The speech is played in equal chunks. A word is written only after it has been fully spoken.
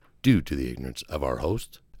Due to the ignorance of our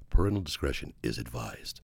host, parental discretion is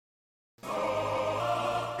advised.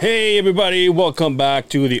 Hey everybody, welcome back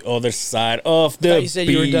to the other side of the you said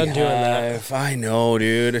you were done doing that. I know,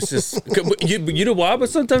 dude. It's just you know why?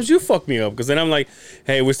 But sometimes you fuck me up because then I'm like,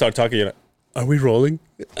 hey, we start talking. You're like, are we rolling?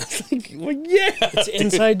 Like, well, yeah, it's an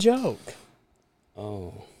inside joke.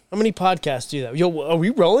 Oh, how many podcasts do that? Yo, are we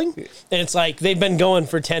rolling? And it's like they've been going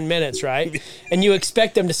for 10 minutes, right? And you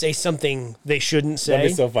expect them to say something they shouldn't say.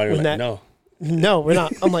 That'd be so funny. Like, no, we're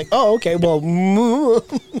not. I'm like, oh, okay, well.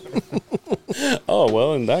 Oh,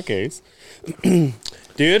 well, in that case.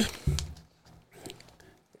 Dude,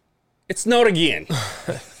 it snowed again.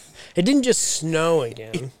 It didn't just snow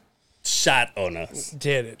again. It shot on us. It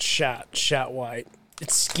did. It shot white.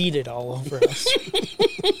 It skeeted all over us.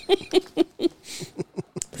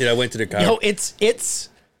 Dude, I went to the car. Yo, it's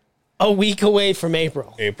a week away from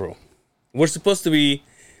April. We're supposed to be,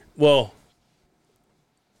 well.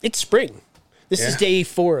 It's spring. This is day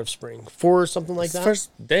 4 of spring. 4 or something like that. First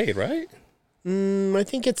day, right? I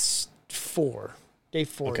think it's 4. Day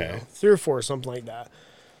 4. Okay. Now. 3 or 4, something like that.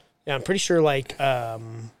 Yeah, I'm pretty sure like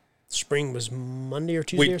spring was Monday or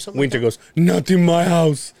Tuesday or something. Winter like that. goes, not in my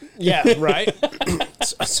house. Yeah, right.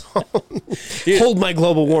 Hold my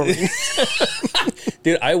global warming.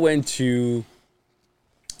 Dude, your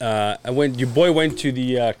boy went to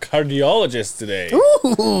the cardiologist today.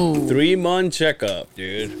 Ooh. 3-month checkup,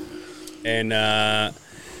 dude. And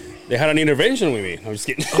they had an intervention with me. I'm just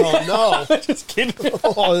kidding. Oh, no. Just kidding.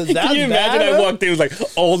 Oh, is that Can you imagine bad? I walked in, it was like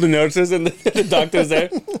all the nurses and the doctors there.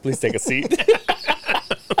 Please take a seat.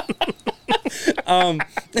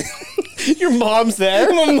 Your mom's there?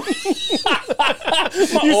 All my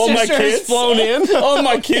sister has kids flown in? All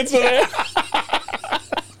my kids were there.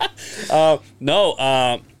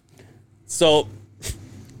 So,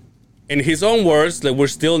 in his own words, like we're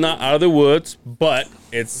still not out of the woods, but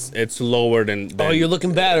it's lower than Oh, you're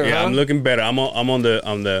looking better, yeah, huh? I'm looking better. I'm on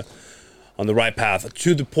the right path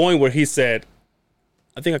to the point where he said,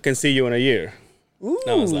 "I think I can see you in a year." Ooh.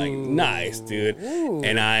 And I was like, "Nice, dude." Ooh.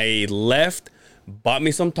 And I left, bought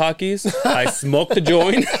me some Takis. I smoked a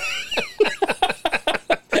joint.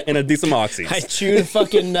 And I did some oxys. I chewed a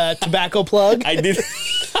fucking tobacco plug. I did.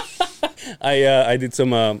 I did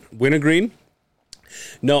some wintergreen.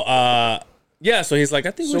 No, yeah. So he's like,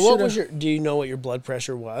 I think. So we what should, was your? Do you know what your blood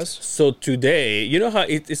pressure was? So today, you know how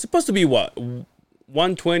it's supposed to be what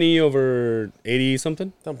 120 over 80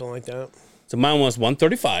 something. Something like that. So mine was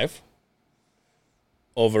 135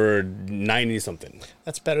 over 90 something.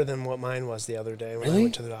 That's better than what mine was the other day when Really? I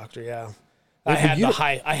went to the doctor. Yeah. Well,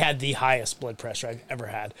 I had the highest blood pressure I've ever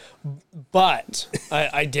had, but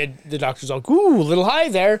I did. The doctor's like, "Ooh, a little high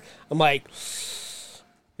there." I'm like,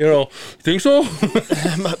 You think so?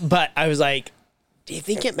 but I was like, "Do you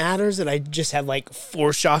think it matters that I just had like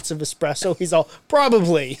 4 shots of espresso?" He's all,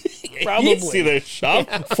 "Probably, probably." You see the shot?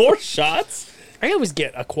 Yeah. 4 shots. I always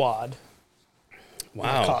get a quad.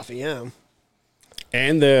 Wow. Coffee, yeah.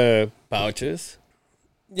 And the pouches.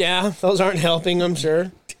 Yeah, those aren't helping, I'm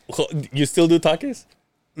sure. You still do Takis?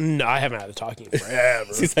 No, I haven't had a talkie in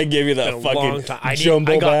forever. Since I gave you that fucking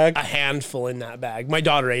jumbo bag. A handful in that bag. My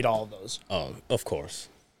daughter ate all of those. Oh, of course.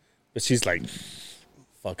 But she's like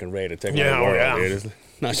fucking ready to take Yeah, on the world. yeah. Dude.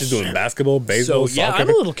 Now she's doing basketball, baseball, So, yeah, soccer. I'm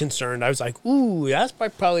a little concerned. I was like, ooh, that's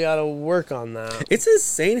probably ought to work on that. It's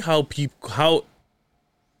insane how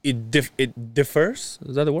it differs.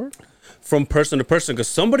 Is that the word? From person to person. Because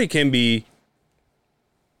somebody can be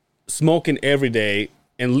smoking every day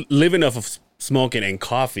and living off of smoking and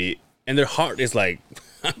coffee, and their heart is like,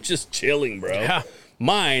 I'm just chilling, bro. Yeah.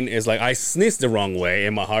 Mine is like, I sneezed the wrong way,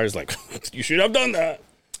 and my heart is like, you should have done that.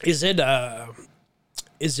 Is it a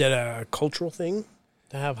cultural thing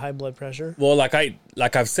to have high blood pressure? Well, like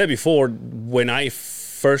I've said before, when I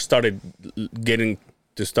first started getting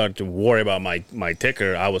to start to worry about my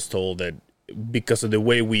ticker, I was told that because of the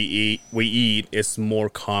way we eat, it's more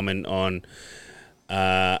common on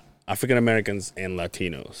African Americans and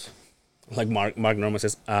Latinos. Like Mark Norman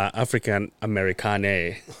says, African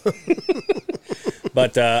Americane.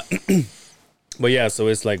 but yeah, so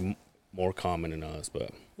it's like more common in us.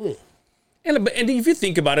 But and if you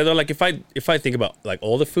think about it, though, like if I think about like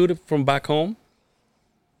all the food from back home,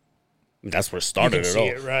 that's where it started at all.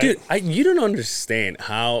 It, right? Dude, you don't understand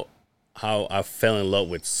how I fell in love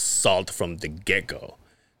with salt from the get-go.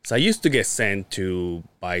 So I used to get sent to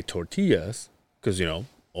buy tortillas because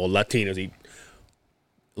all Latinos eat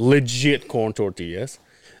legit corn tortillas.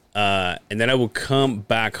 And then I would come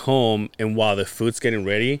back home, and while the food's getting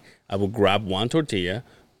ready, I would grab one tortilla,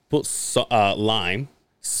 put lime,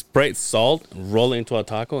 spray salt, roll it into a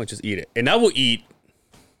taco, and just eat it. And I would eat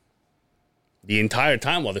the entire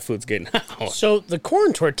time while the food's getting out. So the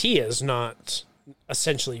corn tortilla is not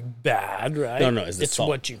essentially bad, right? No, it's the it's salt.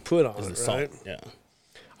 what you put on It's it, the right? salt. Yeah.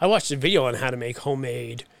 I watched a video on how to make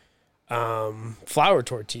homemade flour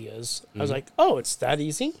tortillas. I was like, oh, it's that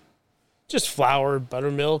easy? Just flour,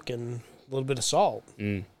 buttermilk, and a little bit of salt.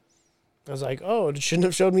 I was like, oh, it shouldn't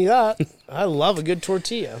have showed me that. I love a good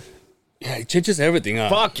tortilla. Yeah, it changes everything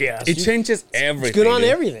up. Fuck yes. It changes everything. It's good on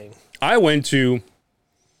dude. everything. I went to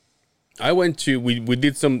we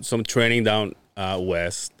did some training down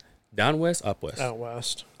west. Down west, up west. Out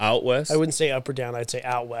west. Out west. I wouldn't say up or down. I'd say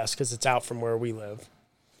out west because it's out from where we live.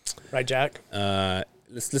 Right, Jack?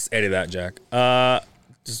 Let's edit that, Jack.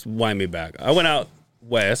 Just wind me back. I went out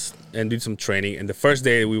west and did some training, and the first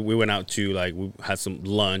day we went out to we had some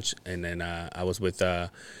lunch, and then I was with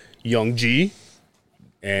Young G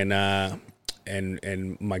and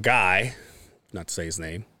my guy, not to say his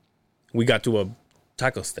name. We got to a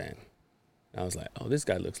taco stand. I was like, oh, this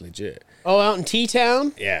guy looks legit. Oh, out in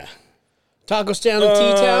T-Town? Yeah. Taco stand in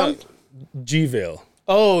T-Town? G-ville.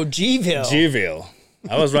 Oh, G-ville. G-ville.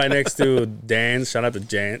 I was right next to Dan's. Shout out to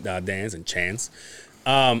Dan's and Chance.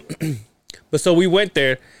 But so we went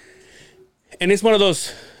there, and it's one of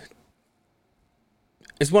those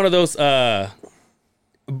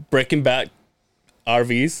Breaking Bad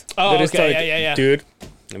RVs. Oh, that is okay, yeah. Dude,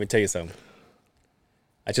 let me tell you something.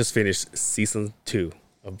 I just finished season 2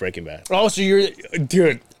 of Breaking Bad. Oh, so you're...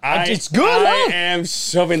 Dude, It's good, I huh? am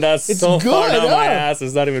shoving that It's so far good, down my huh? ass.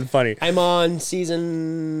 It's not even funny. I'm on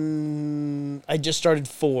season... I just started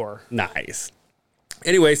 4. Nice.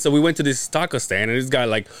 Anyway, so we went to this taco stand, and it's got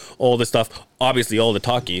all the stuff, obviously all the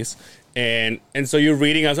Takis, and so you're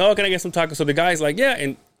reading. I was like, oh, can I get some tacos? So the guy's like, yeah,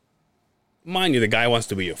 and mind you, the guy wants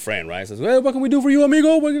to be your friend, right? Says, well, what can we do for you,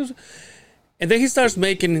 amigo? And then he starts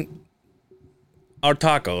making our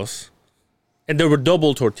tacos, and there were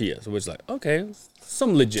double tortillas, which is like, okay,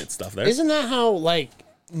 some legit stuff there. Isn't that how,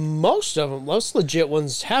 most of them, most legit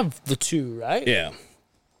ones have the 2, right? Yeah.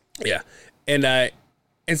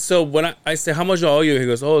 And so when I said, how much do I owe you? He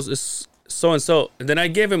goes, oh, it's so-and-so. And then I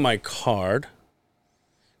gave him my card,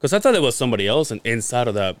 because I thought it was somebody else inside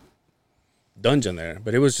of that dungeon there,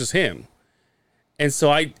 but it was just him. And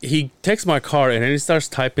so he takes my card, and then he starts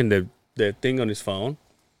typing the thing on his phone.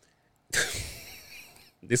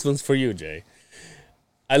 This one's for you, Jay.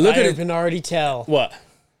 I can already tell. What?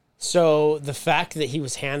 So the fact that he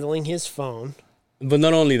was handling his phone. But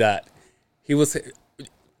not only that,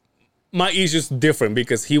 my issue's different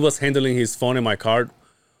because he was handling his phone and my card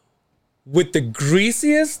with the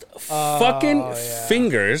greasiest fucking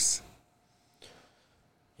fingers.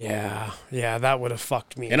 Yeah, that would have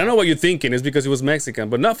fucked me. And I know what you're thinking is because he was Mexican,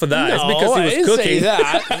 but not for that. No, it's because he was I didn't cooking. say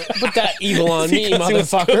that. Put that evil on me, Because he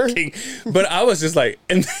was motherfucker. cooking. But I was just like,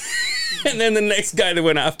 and then the next guy that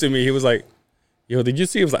went after me, he was like, "Yo, did you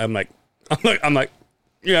see?" I'm like,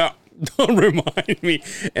 yeah, don't remind me.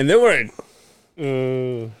 And they were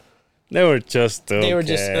just okay. They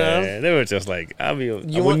were just like, I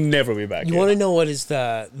would never be back. You want to know what is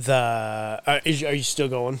the? Are you still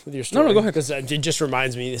going with your story? No, go ahead. Because it just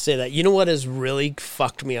reminds me to say that. You know what has really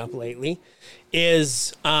fucked me up lately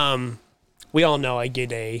is we all know I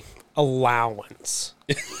get a allowance,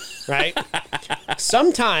 right?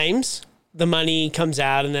 Sometimes the money comes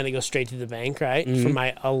out and then it goes straight to the bank, right? For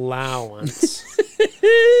my allowance.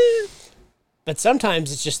 But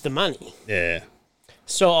sometimes it's just the money. Yeah.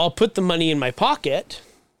 So I'll put the money in my pocket,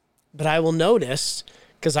 but I will notice,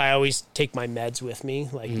 because I always take my meds with me,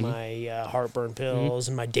 like my heartburn pills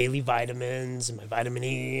and my daily vitamins and my vitamin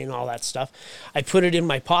E and all that stuff. I put it in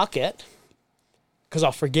my pocket because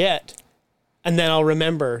I'll forget, and then I'll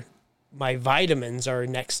remember my vitamins are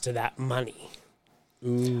next to that money.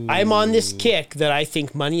 Ooh. I'm on this kick that I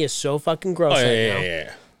think money is so fucking gross now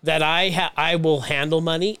that I will handle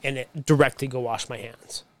money and it directly go wash my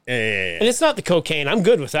hands. Yeah. And it's not the cocaine. I'm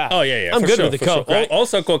good with that. Oh, yeah. I'm good with the coke. Sure. Right?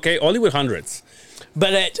 Also cocaine, only with hundreds.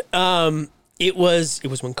 But it was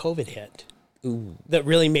when COVID hit that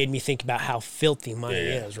really made me think about how filthy money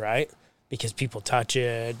is, right? Because people touch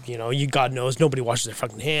it, God knows nobody washes their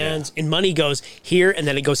fucking hands. And money goes here, and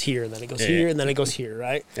then it goes here, and then it goes here, and then it goes here,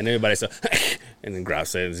 right? And everybody and then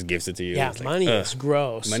grabs it and just gives it to you. Yeah, money is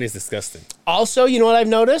gross. Money is disgusting. Also, you know what I've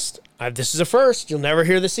noticed? This is a first. You'll never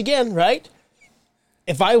hear this again, right?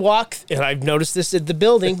 If I walk, and I've noticed this at the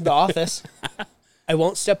building, the office, I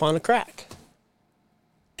won't step on a crack.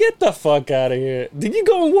 Get the fuck out of here. Did you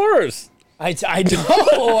go worse? I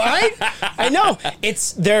know, right? I know.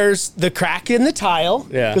 There's the crack in the tile,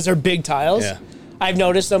 because they're big tiles. Yeah. I've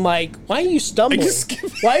noticed, I'm like, why are you stumbling?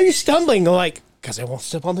 Why are you stumbling? I'm like, because I won't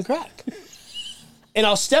step on the crack. And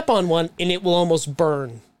I'll step on one, and it will almost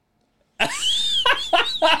burn.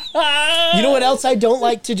 You know what else I don't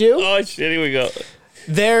like to do? Oh shit! Here we go.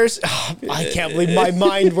 I can't believe my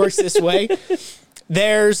mind works this way.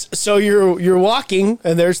 So you're walking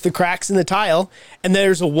and there's the cracks in the tile and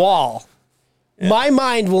there's a wall. Yeah. My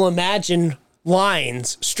mind will imagine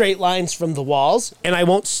lines, straight lines from the walls, and I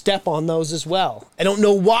won't step on those as well. I don't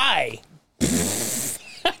know why.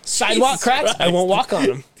 Sidewalk cracks, I won't walk on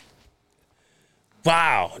them.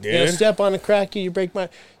 Wow, dude. You step on a crack, you break my...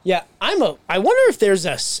 Yeah, I wonder if there's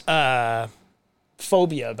a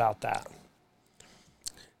phobia about that.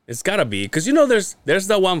 It's gotta be, because there's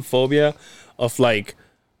that one phobia of like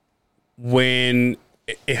when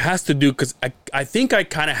it has to do, because I think I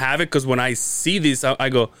kind of have it, because when I see this, I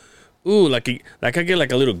go, ooh, like I get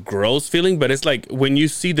like a little gross feeling, but it's like when you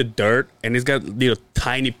see the dirt and it's got little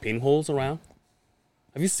tiny pinholes around.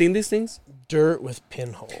 Have you seen these things? Dirt with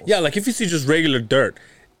pinholes. Yeah, like if you see just regular dirt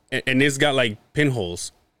and it's got like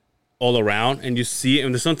pinholes all around and you see it,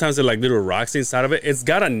 and sometimes they're like little rocks inside of it. It's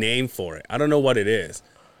got a name for it. I don't know what it is,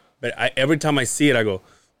 but every time I see it, I go,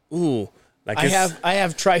 ooh. Like I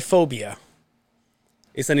have triphobia.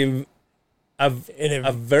 It's an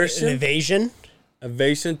aversion. An evasion.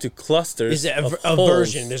 Aversion to clusters. Is it of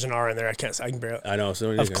aversion? holes. There's an R in there. I can barely. I know.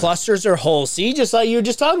 So of clusters or holes. See, just like you were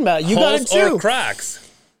just talking about. You got it too. Or cracks.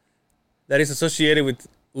 That is associated with.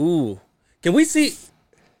 Ooh. Can we see?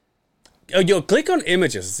 Yo, click on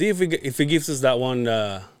images. See if it gives us that one.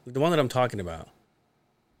 The one that I'm talking about.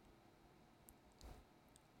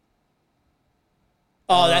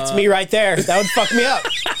 Oh, that's me right there. That would fuck me up.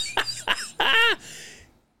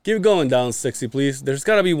 Keep going down, sexy, please. There's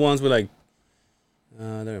got to be ones with like.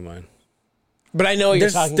 Never mind. But I know what you're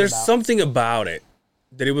talking about. There's something about it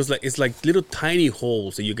that it's like little tiny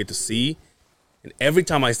holes that you get to see, and every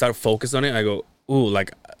time I start focusing on it, I go, ooh,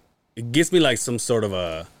 like it gives me like some sort of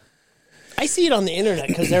a. I see it on the internet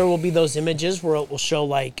because there will be those images where it will show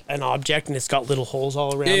like an object and it's got little holes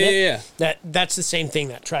all around it. Yeah. That's the same thing,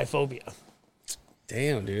 that triphobia.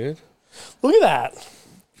 Damn, dude. Look at that.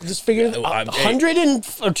 Just figured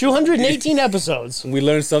 218 episodes. We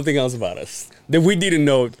learned something else about us that we didn't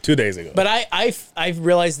know 2 days ago. But I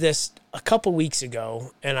realized this a couple weeks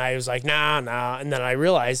ago, and I was like, nah. And then I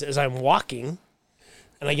realized as I'm walking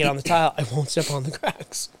and I get on the tile, I won't step on the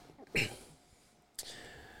cracks.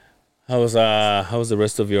 How was the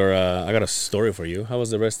rest of your I got a story for you. How was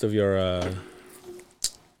the rest of your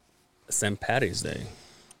St. Patty's Day?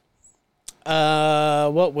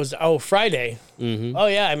 Friday. Mm-hmm. Oh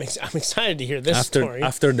yeah, I'm excited to hear this story.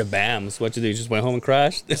 After the BAMs, what did you do? You just went home and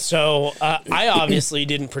crashed? So I obviously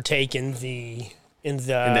didn't partake in the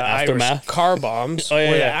aftermath? Irish car bombs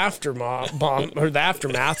the aftermath.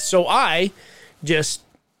 So I just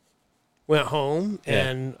went home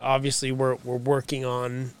and obviously we're working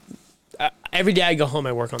on. Every day I go home,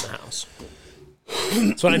 I work on the house.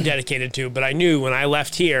 That's what I'm dedicated to. But I knew when I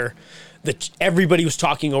left here that everybody was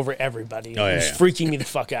talking over everybody. It was freaking me the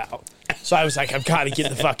fuck out. So I was like, I've got to get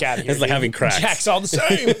the fuck out of here. It's like having cracks. Jack's all the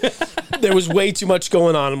same. There was way too much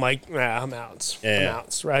going on. I'm like, I'm out. I'm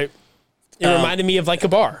out, right? It reminded me of like a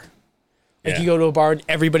bar. Like you go to a bar and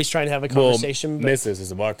everybody's trying to have a conversation. Well, Mrs.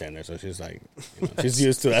 is a bartender, so she's like, she's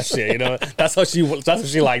used to that shit. That's how she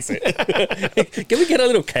likes it. Can we get a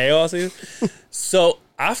little chaos here? So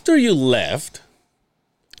after you left,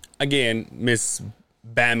 again, Miss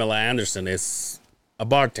Pamela Anderson is a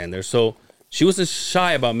bartender, so she wasn't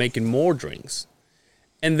shy about making more drinks.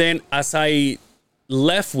 And then as I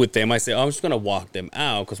left with them, I said, I'm just gonna walk them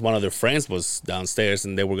out because one of their friends was downstairs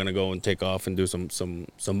and they were gonna go and take off and do some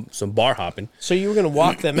bar hopping. So you were gonna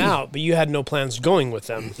walk them out, but you had no plans going with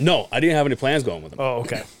them. No, I didn't have any plans going with them. Oh,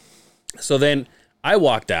 okay. So then I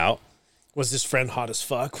walked out. Was this friend hot as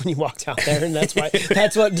fuck when you walked out there, and that's what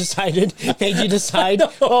made you decide? No.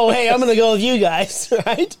 Oh, hey, I'm gonna go with you guys,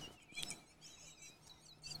 right?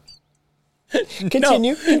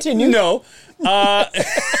 Continue. No.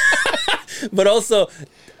 But also,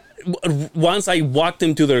 once I walked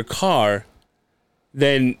them to their car,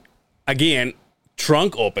 then again,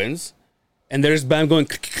 trunk opens, and there's Bam going,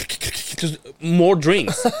 just more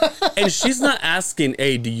drinks. And she's not asking,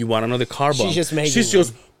 hey, do you want another car bomb? She's just making She's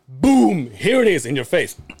just, boom, here it is in your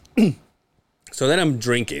face. So then I'm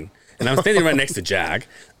drinking, and I'm standing right next to Jack.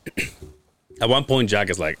 At one point, Jack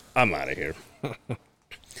is like, I'm out of here.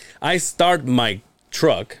 I start my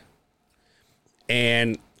truck,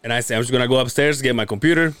 and I say, I'm just going to go upstairs, get my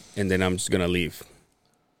computer, and then I'm just going to leave.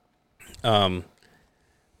 Grab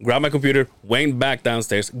my computer, went back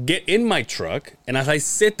downstairs, get in my truck, and as I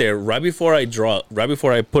sit there, right before I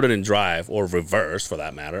put it in drive, or reverse for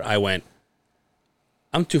that matter, I went,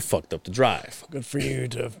 I'm too fucked up to drive. Good for you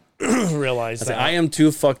to realize that. I am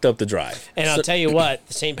too fucked up to drive. And I'll tell you what,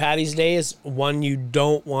 St. Patty's Day is one you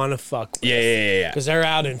don't want to fuck with. Yeah. Because they're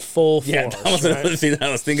out in full force. Yeah, that was another thing that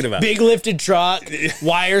I was thinking about. Big lifted truck,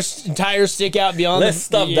 wires, tires stick out beyond. Let's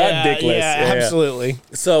stop that dickless. Yeah, absolutely.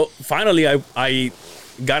 So finally, I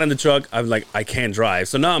got in the truck. I'm like, I can't drive.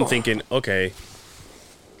 So now I'm thinking, okay,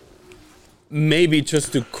 maybe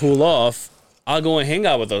just to cool off, I'll go and hang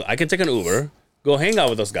out with those. I can take an Uber, go hang out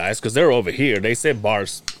with those guys because they're over here. They set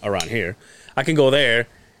bars around here. I can go there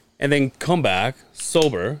and then come back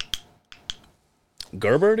sober.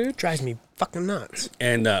 Gerber, dude, Drives me fucking nuts.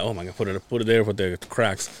 and oh my god, put it there with the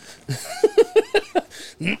cracks.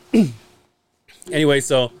 Anyway,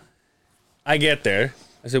 so I get there.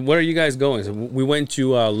 I said, "Where are you guys going?" So we went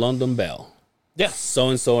to London Bell. Yeah. So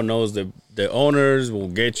and so knows the owners. Will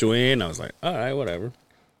get you in. I was like, all right, whatever.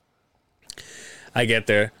 I get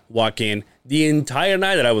there, walk in. The entire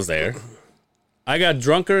night that I was there, I got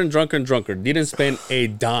drunker and drunker and drunker. Didn't spend a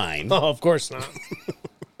dime. Oh, of course not.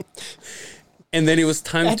 And then it was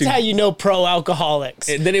time That's to. how you know pro alcoholics.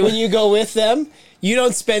 And then when you go with them, you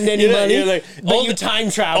don't spend any money, you're like, but you time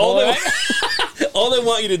travel. all they- Right? All they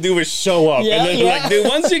want you to do is show up. Yeah, and then yeah. like, dude,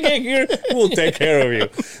 once you get here, we'll take care of you.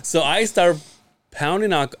 So I start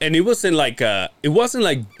pounding alcohol, and it wasn't like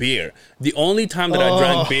beer. The only time that I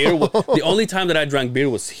drank beer, the only time that I drank beer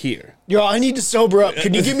was here. Yo, I need to sober up.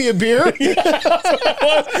 Can you give me a beer?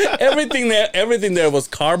 Everything there was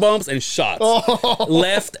car bumps and shots,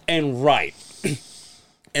 left and right.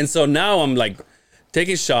 And so now I'm like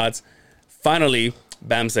taking shots. Finally,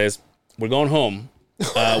 Bam says, "We're going home.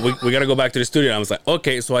 We got to go back to the studio." And I was like,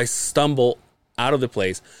 "Okay." So I stumble out of the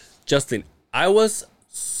place. Justin, I was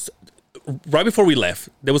right before we left.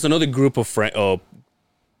 There was another group of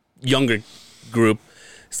younger group,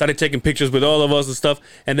 started taking pictures with all of us and stuff.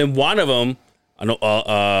 And then one of them, an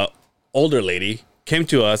older lady, came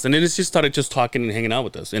to us, and then she started just talking and hanging out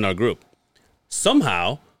with us in our group.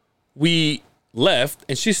 Somehow, we left,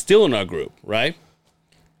 and she's still in our group, right?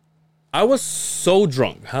 I was so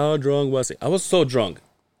drunk. How drunk was I? I was so drunk.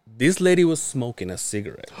 This lady was smoking a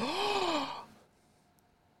cigarette.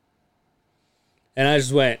 And I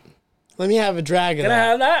just went, Let me have a drag of "Can I that.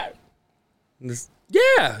 have that?" And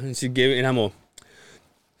yeah. And she gave it, and I'm all,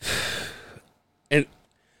 and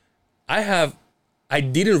I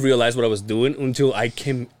didn't realize what I was doing until I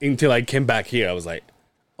came back here. I was like,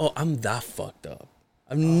 oh, I'm that fucked up.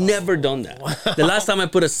 I've never done that. Wow. The last time I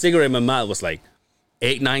put a cigarette in my mouth was like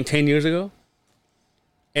 8, 9, 10 years ago.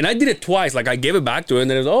 And I did it twice. Like, I gave it back to her, and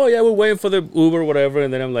then it was, oh, yeah, we're waiting for the Uber or whatever.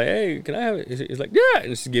 And then I'm like, hey, can I have it? He's like, yeah.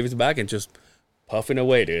 And she gave it back and just puffing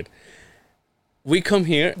away, dude. We come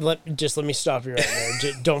here. Let me stop you right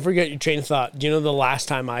there. Don't forget your train of thought. Do you know the last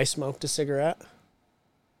time I smoked a cigarette?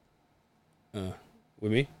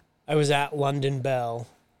 With me? I was at London Bell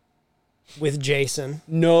with Jason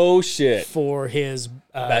No shit. for his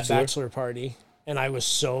Bachelor? bachelor party, and I was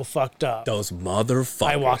so fucked up. Those motherfuckers.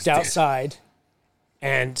 I walked dude. outside,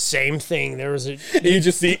 and same thing. There was a You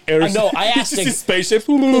just see air. I know, I asked You a- just see spaceship.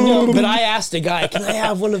 no, but I asked a guy, "Can I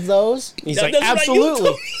have one of those?" He's like, That's right, you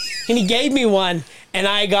 "Absolutely," and he gave me one, and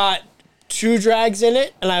I got 2 drags in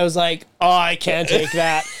it, and I was like, "Oh, I can't take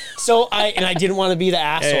that." So I didn't want to be the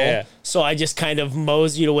asshole, Yeah. so I just kind of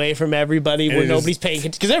moseyed away from everybody where it nobody's paying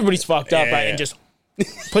attention because everybody's fucked up, right? Yeah. And just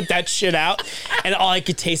put that shit out, and all I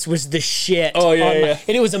could taste was the shit. Oh, yeah, on my- yeah.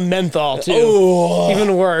 and it was a menthol too, Oh.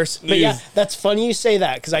 even worse. But yeah, Jeez. that's funny you say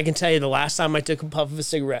that because I can tell you the last time I took a puff of a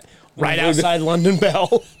cigarette right outside London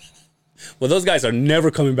Bell. Well, those guys are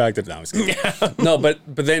never coming back to the town. No, but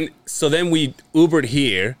then we Ubered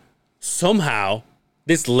here. Somehow,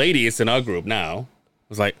 this lady is in our group now. I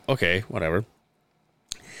was like, okay, whatever.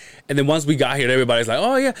 And then once we got here, everybody's like,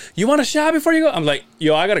 oh yeah, you want a shot before you go? I'm like,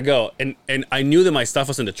 yo, I gotta go. And I knew that my stuff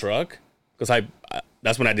was in the truck because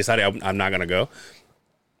that's when I decided I'm not gonna go.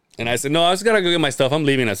 And I said, no, I just gotta go get my stuff. I'm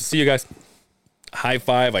leaving. I said, see you guys. High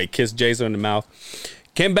five. I kissed Jason in the mouth.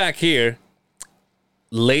 Came back here.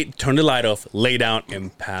 Turned the light off, lay down,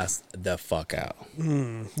 and passed the fuck out.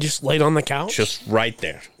 Just laid on the couch. Just right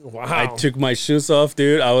there. Wow. I took my shoes off,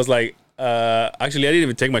 dude. I was like, actually, I didn't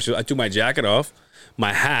even take my shoes. I took my jacket off,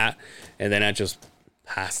 my hat, and then I just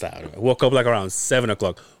passed out. I woke up like around 7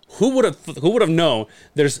 o'clock. Who would have known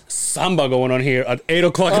there's samba going on here at 8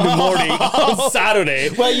 o'clock in the morning on Saturday?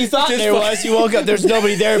 Well, you thought there was. You woke up. There's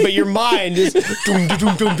nobody there, but your mind is. Doom,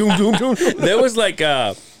 doom, doom, doom, doom, doom. There was like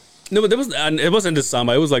no, but it wasn't the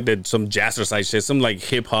samba. It was like some jazzercise shit, some like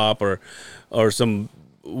hip hop or some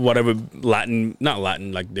whatever Latin, not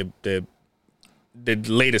Latin, like the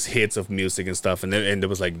latest hits of music and stuff. And there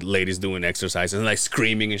was like ladies doing exercises and like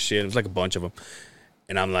screaming and shit. It was like a bunch of them.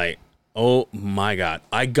 And I'm like, Oh my God.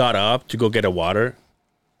 I got up to go get a water.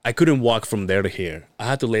 I couldn't walk from there to here. I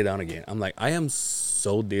had to lay down again. I'm like, I am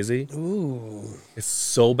so dizzy. Ooh. It's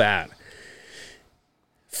so bad.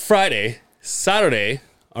 Saturday,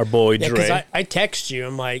 our boy Yeah, Dre. because I text you.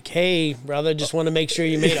 I'm like, hey, brother, just want to make sure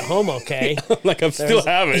you made it home okay. Like I'm still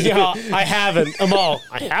having. Yeah, I haven't.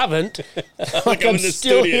 I haven't. Like I'm I'm in the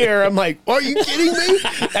still studio. here. I'm like, are you kidding me?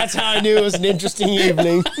 That's how I knew it was an interesting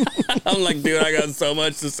evening. I'm like, dude, I got so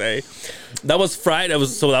much to say. That was Friday. That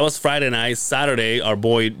was Friday night. Saturday, our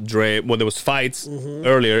boy Dre. Well, there was fights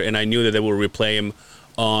earlier, and I knew that they would replay him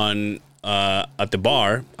on at the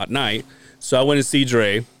bar at night. So I went to see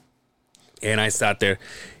Dre, and I sat there.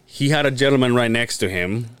 He had a gentleman right next to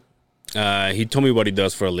him. He told me what he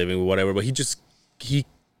does for a living or whatever, but he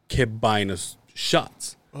kept buying us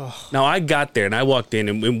shots. Ugh. Now I got there and I walked in,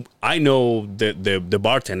 and I know the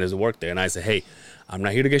bartenders that work there, and I said, hey, I'm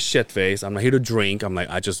not here to get shit faced. I'm not here to drink. I'm like,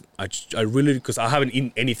 I really, because I haven't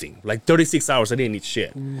eaten anything. Like 36 hours, I didn't eat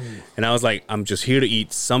shit. And I was like, I'm just here to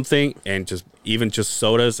eat something, and just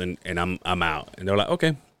sodas, and I'm out. And they're like,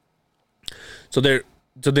 okay. So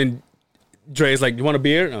then Dre's like, you want a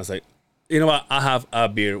beer? And I was like, you know what? I'll have a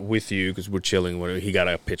beer with you because we're chilling. Whatever. He got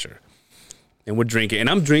a pitcher. And we're drinking. And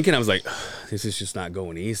I'm drinking. I was like, this is just not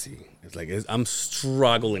going easy. It's like, I'm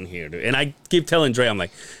struggling here, dude. And I keep telling Dre, I'm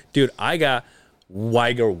like, dude, I got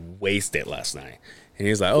Weiger wasted last night. And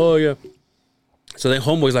he's like, oh, yeah. So then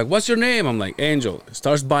homeboy's like, what's your name? I'm like, Angel.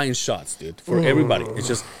 Starts buying shots, dude, for everybody. It's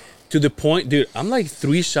just to the point, dude, I'm like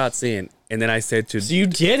 3 shots in. And then I said to... So you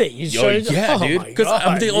did it. You started... yeah, oh dude. Because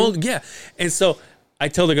I'm the old... Yeah. And so I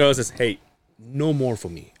tell the girls, hey, no more for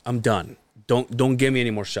me. I'm done. Don't give me any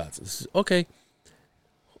more shots. This is, okay.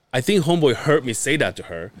 I think homeboy heard me say that to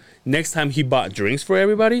her. Next time he bought drinks for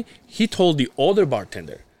everybody, he told the other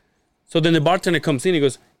bartender. So then the bartender comes in, he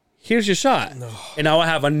goes, here's your shot. No. And now I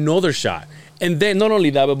have another shot. And then not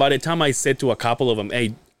only that, but by the time I said to a couple of them,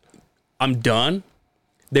 hey, I'm done,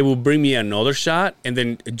 they will bring me another shot, and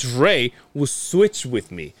then Dre will switch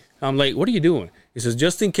with me. I'm like, what are you doing? He says,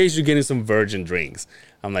 just in case you're getting some virgin drinks.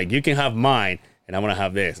 I'm like, you can have mine, and I'm going to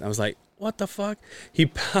have this. I was like, what the fuck? He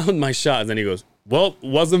pounded my shot, and then he goes, well,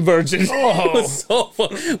 wasn't virgin. Oh. It was so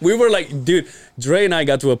fun. We were like, dude, Dre and I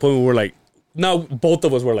got to a point where we're like, now both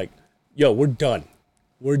of us were like, yo, we're done.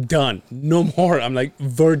 We're done. No more. I'm like,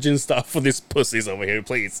 virgin stuff for these pussies over here,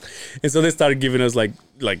 please. And so they started giving us like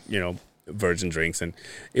virgin drinks, and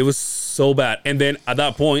it was so bad. And then at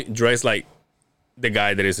that point, Dre's like the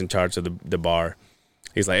guy that is in charge of the bar.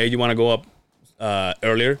 He's like, hey, you want to go up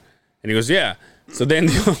earlier? And he goes, yeah. So then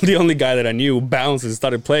the only guy that I knew bounced and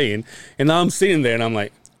started playing, and now I'm sitting there and I'm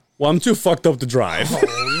like, well, I'm too fucked up to drive.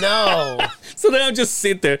 Oh no. So then I just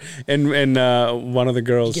sit there, and one of the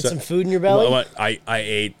girls Get some food in your belly. I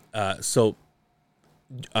ate. So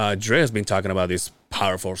Dre has been talking about this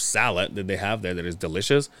powerful salad that they have there that is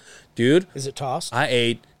delicious, dude. Is it tossed? I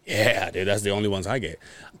ate. Yeah, dude, that's the only ones I get.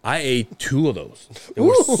 I ate 2 of those. They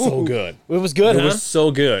were so good. It was good, It huh? was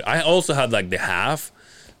so good. I also had like the half.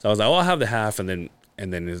 So I was like, oh, I'll have the half, and then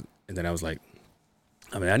I was like,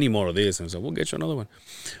 I mean, I need more of this, and so we'll get you another one.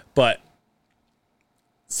 But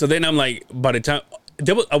so then I'm like, by the time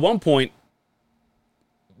at one point,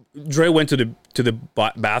 Dre went to the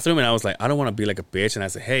bathroom, and I was like, I don't want to be like a bitch, and I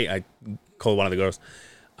said, hey, I called one of the girls,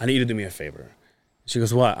 I need you to do me a favor. She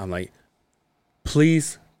goes, what? I'm like,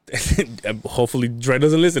 please. Hopefully Dre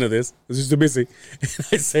doesn't listen to this. He's too busy. And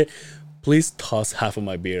I said, please toss half of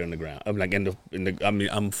my beer on the ground. I'm like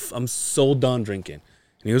I'm so done drinking.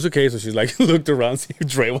 And he was okay. So she's like looked around, see if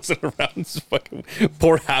Dre wasn't around, just fucking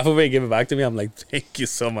poured half of it and gave it back to me. I'm like, thank you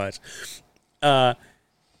so much. And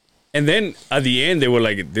then at the end they were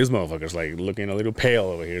like, this motherfucker's like looking a little pale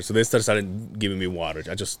over here. So they started giving me water.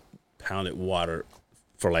 I just pounded water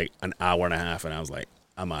for like an hour and a half, and I was like,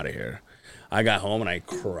 I'm out of here. I got home and I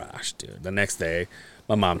crashed, dude. The next day,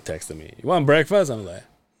 my mom texted me, you want breakfast? I'm like,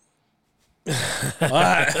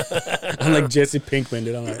 what? I'm like Jesse Pinkman,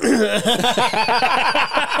 dude. I'm like,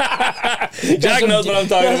 Jack knows what I'm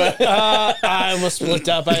talking about. I almost split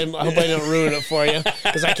up. I hope I don't ruin it for you,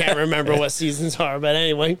 because I can't remember what seasons are. But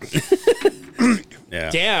anyway, yeah.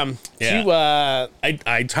 Damn. Yeah.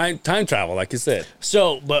 I time travel, like you said.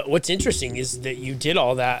 So, but what's interesting is that you did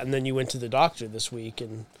all that, and then you went to the doctor this week,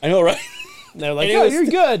 and I know, right? they're like, "Oh, you're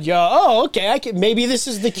good, yo. Oh, okay. Maybe this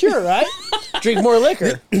is the cure, right? Drink more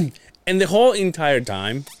liquor." And the whole entire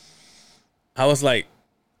time, I was like,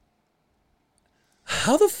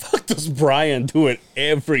 how the fuck does Brian do it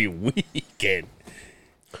every weekend?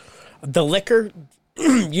 The liquor,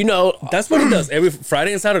 you know. That's what he does every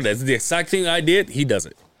Friday and Saturday. It's the exact thing I did. He does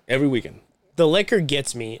it every weekend. The liquor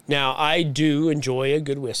gets me. Now, I do enjoy a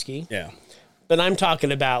good whiskey. Yeah. But I'm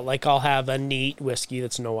talking about, like, I'll have a neat whiskey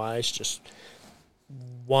that's no ice, just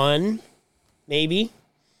one, maybe.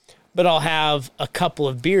 But I'll have a couple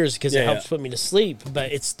of beers because it helps put me to sleep.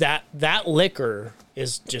 But it's that liquor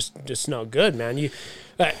is just no good, man.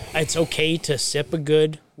 It's okay to sip a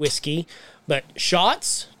good whiskey, but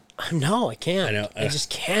shots, no, I can't. I know. I just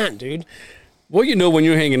can't, dude. Well, you know, when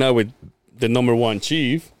you're hanging out with the #1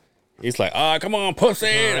 chief, he's like, come on, pussy.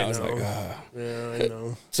 And I was like, Yeah, I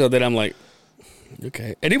know. So then I'm like,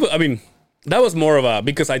 okay. And I mean, that was more of a,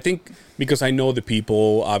 because I know the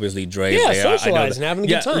people, obviously, Dre. Yeah, socializing, having a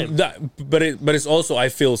good time. But it's also, I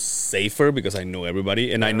feel safer because I know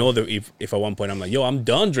everybody. And I know that if at one point I'm like, yo, I'm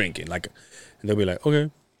done drinking. Like, and they'll be like, okay.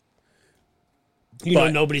 You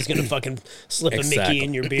know nobody's going to fucking slip a Mickey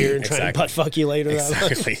in your beer and try and butt fuck you later.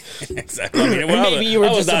 Exactly. I mean, maybe you were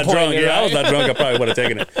I was not drunk. Right? Yeah, I was not drunk. I probably would have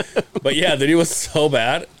taken it. But yeah, dude, it was so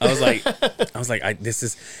bad. I was like, this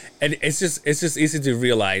is, and it's just easy to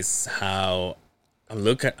realize how I'm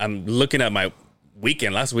looking at my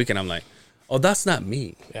last weekend. I'm like, oh, that's not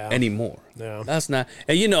me anymore. Yeah. That's not,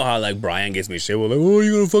 and you know how like Brian gives me shit. We're like, oh,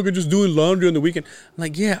 you're going to fucking just doing laundry on the weekend. I'm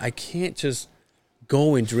like, yeah, I can't just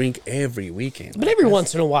go and drink every weekend. But every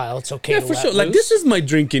once in a while, it's okay. Yeah, for sure. Like, this is my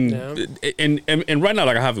drinking, and right now,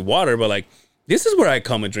 like, I have water, but like, this is where I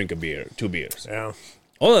come and drink a beer, 2 beers. Yeah.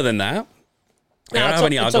 Other than that, I don't have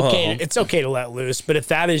any alcohol. It's okay to let loose, but if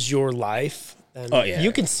that is your life, then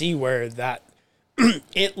you can see where that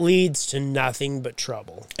it leads to nothing but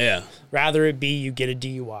trouble. Yeah. Rather it be you get a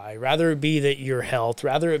DUI, rather it be that your health,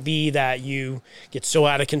 rather it be that you get so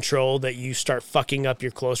out of control that you start fucking up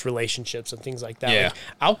your close relationships and things like that. Yeah. Like,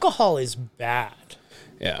 alcohol is bad.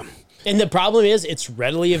 Yeah. And the problem is it's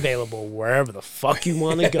readily available wherever the fuck you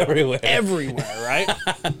want to go. Everywhere, right?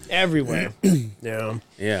 Everywhere. Yeah.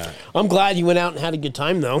 Yeah. I'm glad you went out and had a good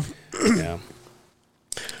time, though. Yeah.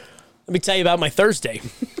 Let me tell you about my Thursday.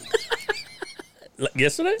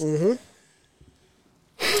 Yesterday? Mm-hmm.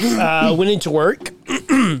 Went into work.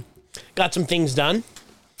 Got some things done.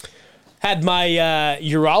 Had my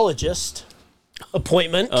urologist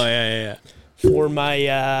appointment. Oh, yeah. For my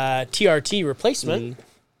TRT replacement.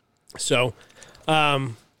 So,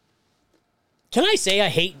 can I say I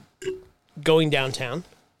hate going downtown?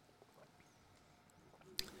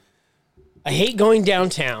 I hate going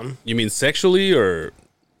downtown. You mean sexually or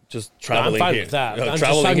just traveling? I'm fine here? with that. Oh, I'm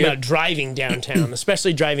just talking about driving downtown,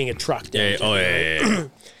 especially driving a truck downtown. Yeah.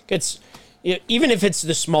 It's even if it's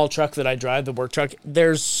the small truck that I drive, the work truck,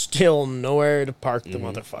 there's still nowhere to park the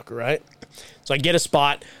motherfucker, right? So I get a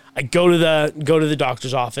spot. I go to the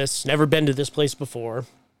doctor's office. Never been to this place before.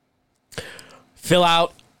 Fill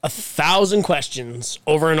out 1,000 questions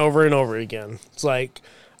over and over and over again. It's like,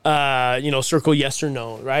 circle yes or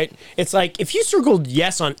no, right? It's like, if you circled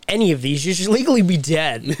yes on any of these, you should legally be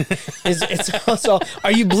dead. It's also,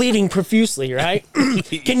 are you bleeding profusely, right?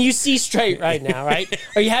 Can you see straight right now, right?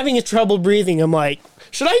 Are you having trouble breathing? I'm like,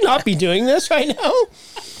 should I not be doing this right now?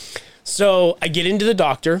 So I get into the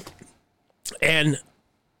doctor, and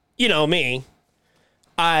you know me,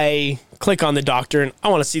 I click on the doctor, and I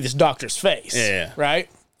want to see this doctor's face, right?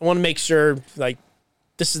 I want to make sure, like,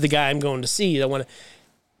 this is the guy I'm going to see. What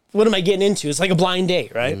am I getting into? It's like a blind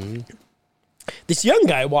date, right? Mm-hmm. This young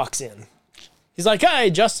guy walks in. He's like, hi,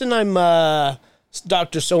 Justin, I'm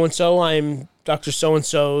Dr. So-and-so. I'm Dr.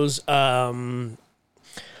 So-and-so's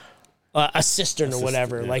assistant or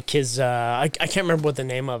whatever. Yeah. Like his, I can't remember what the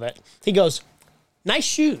name of it. He goes, nice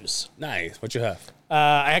shoes. Nice. What you have?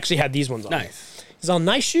 I actually had these ones on. Nice. He's all,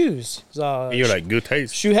 nice shoes. You're like, good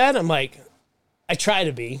taste. Shoe head? I'm like, I try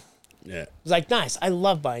to be. Yeah. He's like, nice. I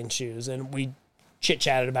love buying shoes. And we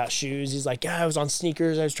chit-chatted about shoes. He's like, yeah, I was on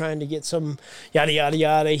sneakers. I was trying to get some yada, yada,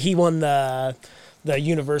 yada. He won the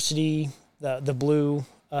university, the blue.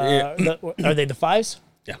 Are they the 5s?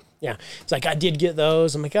 Yeah. Yeah. It's like, I did get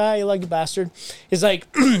those. I'm like, you lucky bastard. He's like,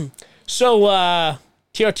 so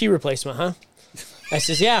TRT replacement, huh? I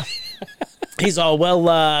says, yeah. He's all,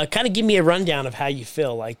 well, kind of give me a rundown of how you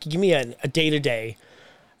feel. Like, give me a day-to-day.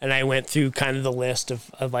 And I went through kind of the list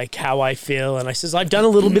of like how I feel. And I says, I've done a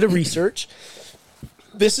little bit of research.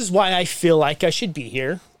 This is why I feel like I should be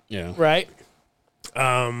here. Yeah. Right?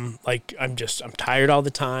 Like, I'm tired all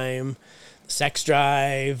the time. Sex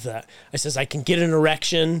drive. I says, I can get an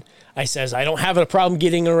erection. I says, I don't have a problem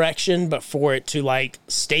getting an erection, but for it to like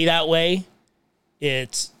stay that way,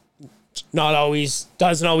 it's not always,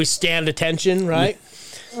 doesn't always stand attention, right?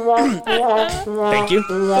 Thank you.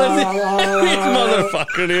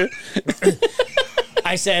 Motherfucker, dude.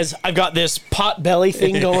 I says, I've got this pot belly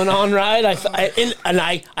thing going on, right?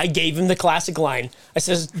 I gave him the classic line. I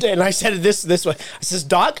says, and I said it this way. I says,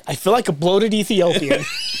 Doc, I feel like a bloated Ethiopian.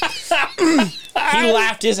 He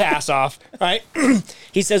laughed his ass off, right?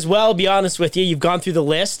 He says, well, be honest with you, you've gone through the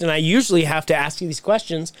list, and I usually have to ask you these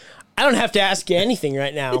questions. I don't have to ask you anything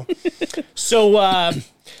right now. So,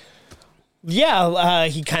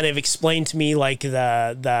 he kind of explained to me like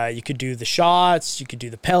the you could do the shots, you could do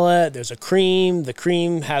the pellet. There's a cream. The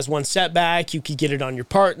cream has one setback. You could get it on your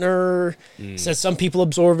partner. Says some people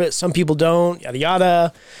absorb it, some people don't. Yada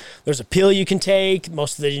yada. There's a pill you can take.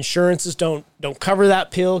 Most of the insurances don't cover that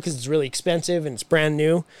pill because it's really expensive and it's brand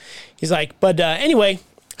new. He's like, but anyway,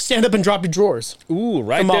 stand up and drop your drawers. Ooh,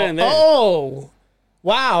 right there and there. Oh.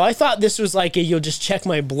 Wow, I thought this was like you'll just check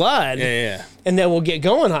my blood and then we'll get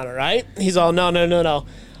going on it, right? He's all, no.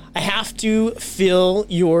 I have to feel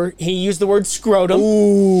he used the word scrotum.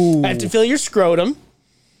 Ooh. I have to feel your scrotum.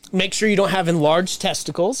 Make sure you don't have enlarged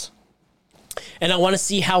testicles. And I want to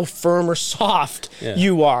see how firm or soft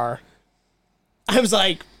you are. I was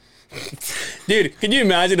like... Dude, can you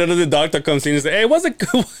imagine another doctor comes in and says, hey, what's the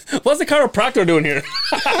chiropractor doing here?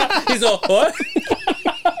 He's all, what?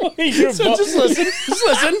 So just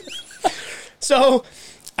listen. So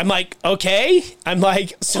I'm like, okay.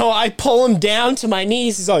 So I pull him down to my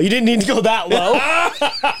knees. He's all, you didn't need to go that low.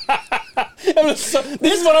 This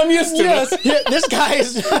is what I'm used to. Yes, this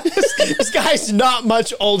guy's not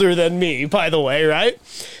much older than me, by the way, right?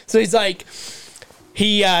 So he's like,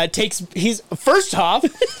 first off,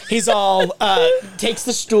 he's all, takes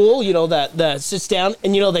the stool, that sits down,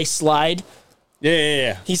 and they slide.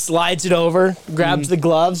 Yeah. He slides it over, grabs the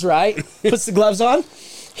gloves, right? Puts the gloves on.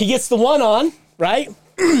 He gets the one on, right?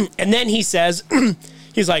 And then he says,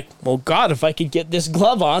 he's like, well, God, if I could get this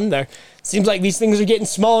glove on there. Seems like these things are getting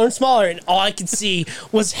smaller and smaller. And all I could see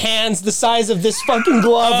was hands the size of this fucking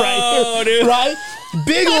glove right here. Dude. Right?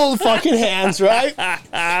 Big old fucking hands, right?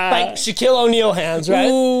 Like Shaquille O'Neal hands, right?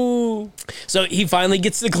 Ooh. So he finally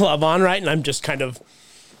gets the glove on, right? And I'm just kind of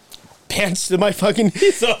pants to my fucking...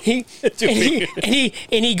 He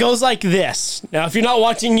goes like this. Now, if you're not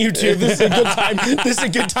watching YouTube, this is a good time. This is a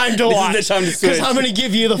good time to watch. This is the time to switch. Because I'm going to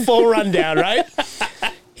give you the full rundown, right?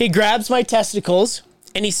 He grabs my testicles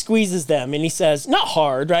and he squeezes them and he says, not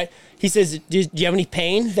hard, right? He says, do you have any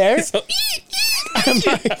pain there? He's like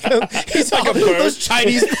a bird. Those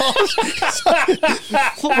Chinese balls.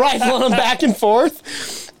 Rifling them back and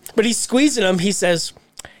forth. But he's squeezing them. He says,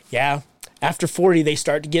 yeah, after 40, they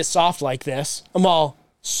start to get soft like this. I'm all,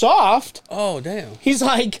 soft? Oh, damn. He's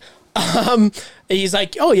like, oh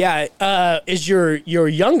yeah, as you're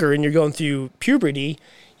younger and you're going through puberty,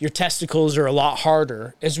 your testicles are a lot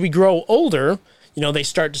harder. As we grow older, they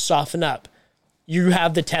start to soften up. You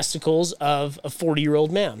have the testicles of a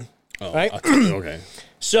 40-year-old man, right? Okay.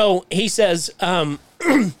 So he says, one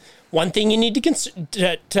thing you need to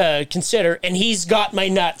consider, and he's got my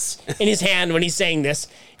nuts in his hand when he's saying this,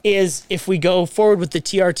 is if we go forward with the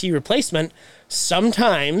TRT replacement,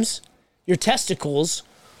 sometimes your testicles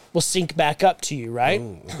will sink back up to you, right?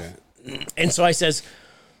 Ooh, okay. And so I says,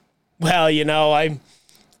 well, I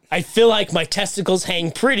feel like my testicles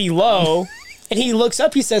hang pretty low. And he looks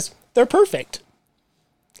up, he says, they're perfect.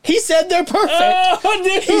 He said they're perfect. Oh,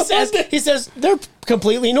 dude. He says they're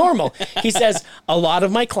completely normal. He says a lot of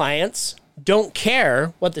my clients don't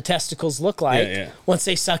care what the testicles look like once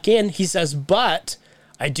they suck in. He says, but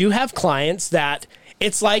I do have clients that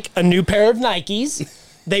it's like a new pair of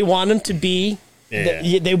Nikes. They want them to be,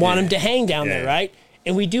 they want them to hang down there, right?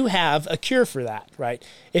 And we do have a cure for that, right?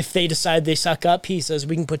 If they decide they suck up, he says,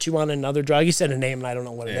 we can put you on another drug. He said a name, and I don't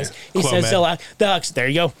know what it is. He says, there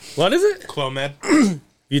you go. What is it? Clomid.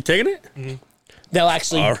 You taking it? Mm-hmm. They'll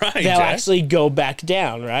actually go back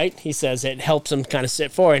down, right? He says it helps them kind of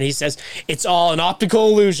sit forward. And he says, it's all an optical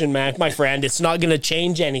illusion, man, my friend. It's not going to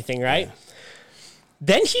change anything, right? Yeah.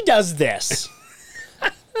 Then he does this.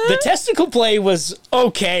 The testicle play was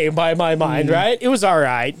okay by my mind, right? It was all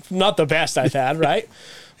right. Not the best I've had, right?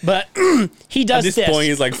 But he does this. At this point,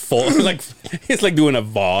 he's like full, he's like doing a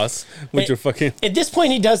boss with your fucking... At this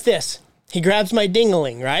point, he does this. He grabs my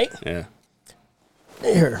dingling, right? Yeah.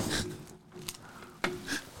 Here.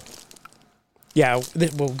 Yeah,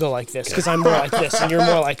 we'll go like this because I'm more like this and you're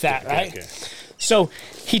more like that, right? Okay. So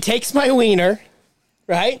he takes my wiener,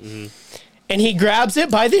 right? Mm-hmm. And he grabs it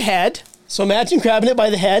by the head. So imagine grabbing it by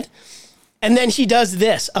the head. And then he does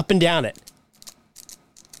this up and down it.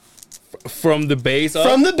 From the base up?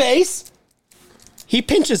 From the base. He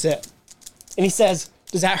pinches it. And he says,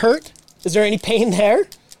 does that hurt? Is there any pain there?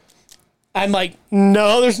 I'm like,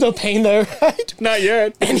 no, there's no pain there, right? Not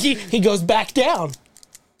yet. And he goes back down.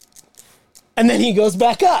 And then he goes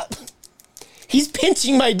back up. He's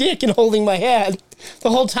pinching my dick and holding my hand the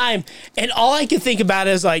whole time. And all I could think about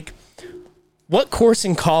is like, what course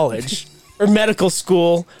in college or medical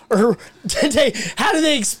school or today, how do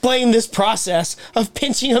they explain this process of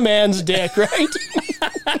pinching a man's dick, right?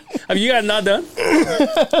 Have you guys not done?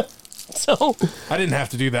 So I didn't have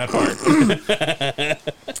to do that part.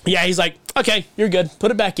 yeah, he's like, okay, you're good.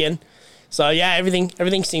 Put it back in. So yeah, everything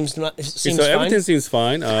seems fine. Everything seems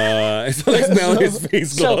fine. It's like smelling his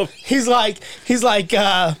face So glove. he's like,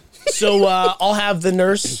 so I'll have the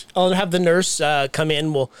nurse come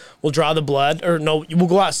in. We'll draw the blood, or no, we'll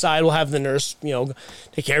go outside. We'll have the nurse,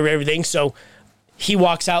 take care of everything. So he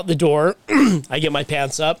walks out the door. I get my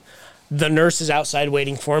pants up. The nurse is outside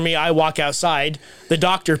waiting for me. I walk outside. The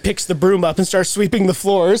doctor picks the broom up and starts sweeping the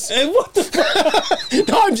floors. Hey, what the fuck?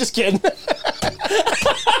 No, I'm just kidding.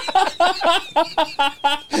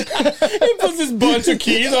 He puts this bunch of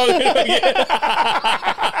keys on it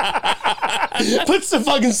again. Puts the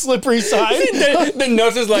fucking slippery sign. The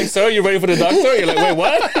nurse is like, sir, you ready for the doctor? You're like, wait,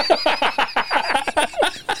 what?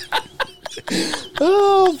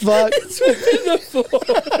 Oh, fuck.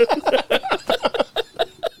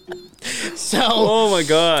 So, Oh my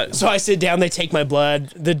god. so I sit down, they take my blood.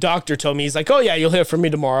 The doctor told me, he's like, oh yeah, you'll hear from me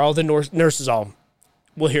tomorrow. The nurse is all,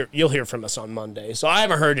 you'll hear from us on Monday. So I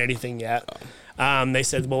haven't heard anything yet. They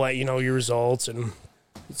said, we'll let you know your results and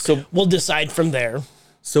So we'll decide from there.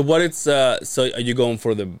 so what it's so are you going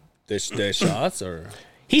for the shots or?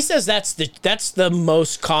 He says that's the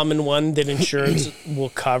most common one that insurance will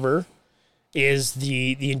cover is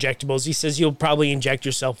the injectables. He says you'll probably inject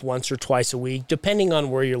yourself once or twice a week, depending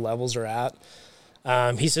on where your levels are at.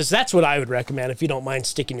 He says that's what I would recommend if you don't mind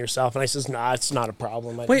sticking yourself. And I says, nah, it's not a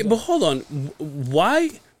problem. Wait, but hold on.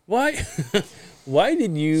 Why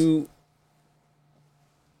did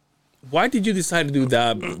you decide to do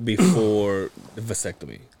that before the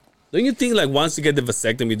vasectomy? Don't you think like once you get the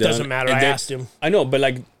vasectomy done, Doesn't matter. and I then- asked him. I know, but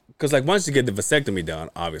like, cause like once you get the vasectomy done,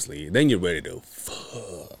 obviously, then you're ready to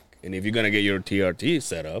fuck. And if you're gonna get your TRT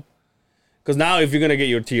set up, cause now if you're gonna get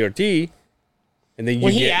your TRT, and then you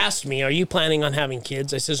When he get asked me, are you planning on having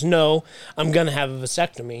kids? I says, no, I'm going to have a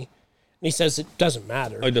vasectomy. And he says, it doesn't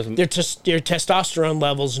matter. Oh, it doesn't- Your testosterone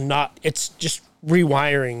levels it's just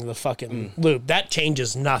rewiring the fucking loop. That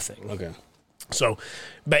changes nothing. okay. So,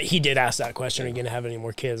 but he did ask that question, are you going to have any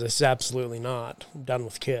more kids? I said, absolutely not. I'm done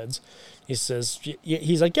with kids. He says,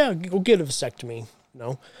 he's like, yeah, go get a vasectomy.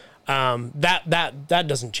 No, that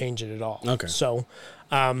doesn't change it at all. Okay. So,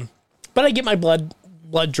 but I get my blood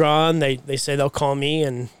drawn. They say they'll call me.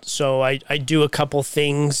 And so I do a couple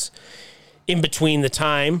things in between the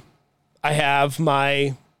time. I have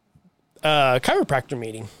my chiropractor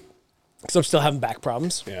meeting because I'm still having back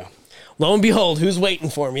problems. Yeah. Lo and behold, who's waiting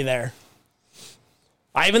for me there?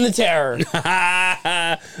 Ivan the Terror.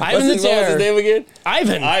 What's his name again?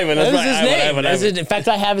 Ivan. Ivan, that's That was right. his Ivan, name. Ivan, That's Ivan. it. In fact,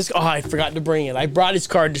 I have his. Oh, I forgot to bring it. I brought his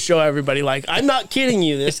card to show everybody. Like, I'm not kidding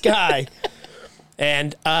you. This guy.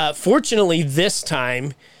 And fortunately, this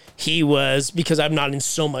time he was, because I'm not in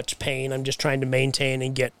so much pain. I'm just trying to maintain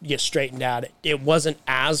and get straightened out. It wasn't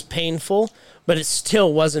as painful, but it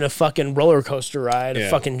still wasn't a fucking roller coaster ride. Yeah. A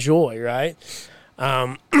fucking joy, right?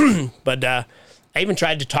 But I even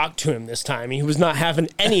tried to talk to him this time. He was not having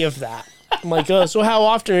any of that. I'm like, oh, so how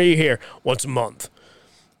often are you here? Once a month.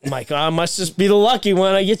 I'm like, oh, I must just be the lucky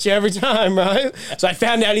one. I get you every time, right? So I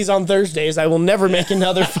found out he's on Thursdays. I will never make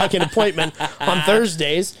another fucking appointment on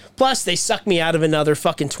Thursdays. Plus, they suck me out of another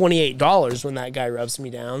fucking $28 when that guy rubs me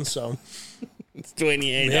down. So, It's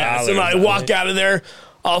 $28. yeah, so I walk out of there,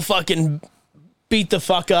 I'll fucking beat the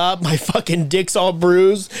fuck up. My fucking dick's all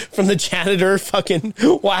bruised from the janitor fucking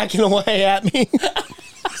whacking away at me.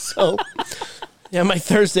 So, yeah, my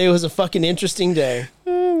Thursday was a fucking interesting day.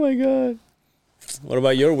 Oh my god. What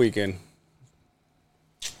about your weekend?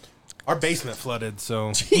 Our basement flooded,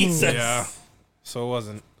 so Jesus. yeah. So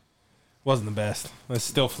it wasn't the best. It's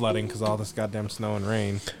still flooding because all this goddamn snow and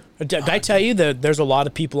rain. Did I tell you that there's a lot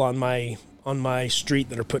of people on my street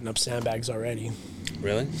that are putting up sandbags already?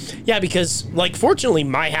 Really? Yeah, because like fortunately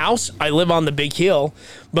my house, I live on the big hill,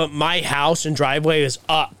 but my house and driveway is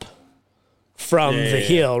up from the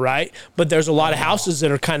hill, right? But there's a lot of houses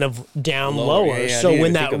that are kind of down lower. Yeah, I So didn't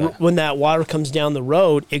when even think of that. when that water comes down the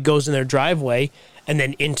road, it goes in their driveway and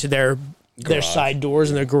then into their side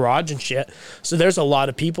doors and their garage and shit. So there's a lot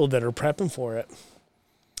of people that are prepping for it.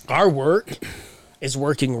 Our work is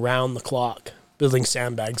working round the clock, building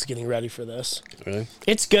sandbags, getting ready for this. Really?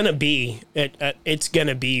 It's gonna be. It's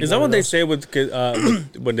gonna be. Is that what they say with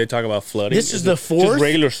when they talk about flooding? This is the it fourth- Just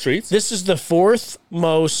regular streets? This is the fourth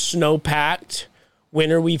most snow-packed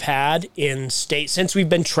winter we've had in state since we've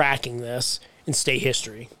been tracking this in state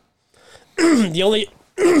history.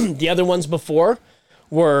 The other ones before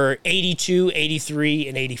were 82, 83,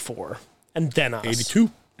 and 84. And then us. 82.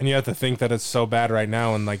 And you have to think that it's so bad right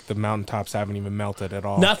now, and like the mountaintops haven't even melted at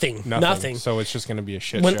all. Nothing. So it's just going to be a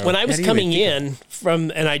shit When, show. when I was coming in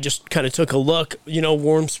from, and I just kind of took a look,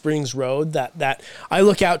 Warm Springs Road, that I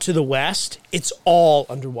look out to the west, it's all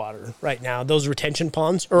underwater right now. Those retention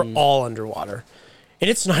ponds are all underwater. And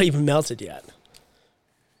it's not even melted yet.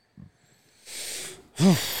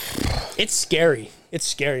 It's scary. It's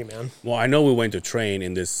scary, man. Well, I know we went to train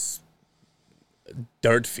in this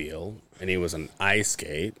dirt field, and it was an ice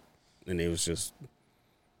skate, and it was just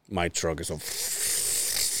my truck is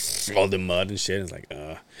all the mud and shit. It's like,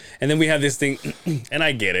 and then we have this thing, and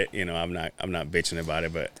I get it, I'm not bitching about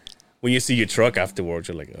it, but when you see your truck afterwards,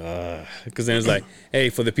 you're like, because then it's like, hey,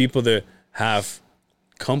 for the people that have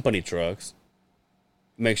company trucks,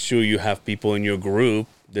 make sure you have people in your group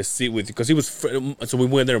that sit with you, because so we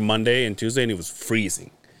went there Monday and Tuesday, and it was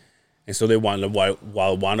freezing. And so they wanted,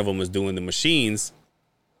 while one of them was doing the machines,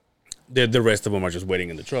 the rest of them are just waiting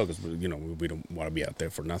in the truck, because we don't want to be out there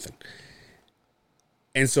for nothing.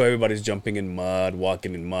 And so everybody's jumping in mud,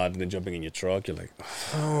 walking in mud, and then jumping in your truck. You're like,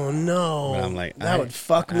 oh no! And I'm like, that would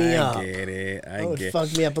fuck me up. I get it. That would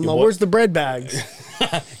fuck me up. I'm like, where's the bread bags?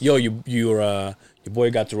 Yo, your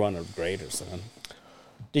boy got to run a grader, son.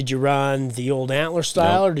 Did you run the old Antler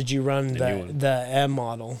style, Nope. or did you run the M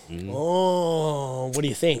model? Oh, what do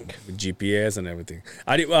you think? With GPS and everything.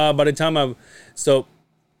 I did, by the time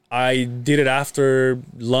I did it after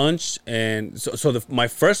lunch, and my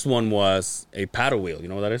first one was a paddle wheel. You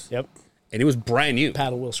know what that is? Yep. And it was brand new.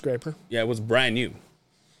 Paddle wheel scraper. Yeah, it was brand new,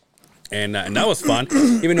 and that was fun.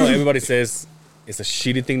 Even though everybody says it's a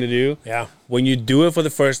shitty thing to do. Yeah. When you do it for the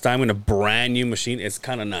first time in a brand new machine, it's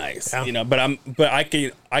kind of nice. Yeah. But I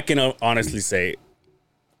can honestly say,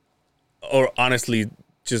 or honestly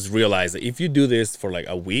just realize that if you do this for like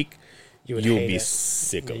a week, you'll be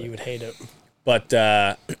sick of it. You would hate it. But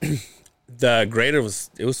the grader was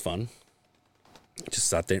fun. Just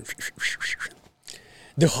sat there.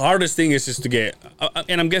 The hardest thing is just to get,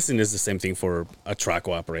 and I'm guessing it's the same thing for a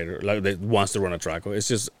traco operator, like that wants to run a traco. It's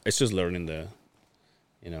just learning the,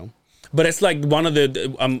 But it's like one of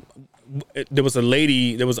the there was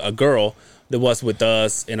a girl that was with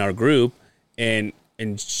us in our group, and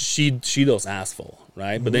she does asphalt,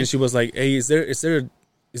 right? Mm-hmm. But then she was like, hey, is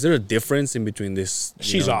there a difference in between this?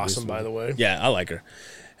 She's awesome, by the way. Yeah, I like her.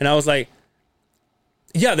 And I was like,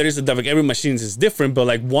 yeah, there is a difference. Every machine is different, but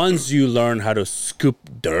like once you learn how to scoop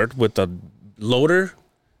dirt with a loader,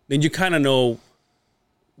 then you kind of know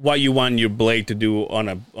what you want your blade to do on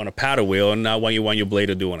a paddle wheel, and not what you want your blade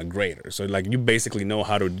to do on a grader. So like you basically know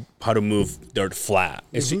how to move dirt flat,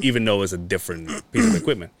 even though it's a different piece of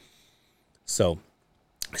equipment. So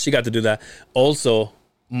she got to do that. Also,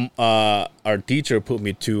 our teacher put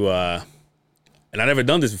me to, and I never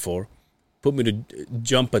done this before, put me to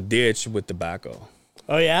jump a ditch with the backhoe.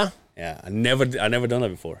 Oh yeah. Yeah, I never done that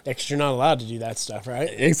before. Because you're not allowed to do that stuff, right?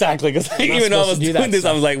 Exactly, because even though I was doing this,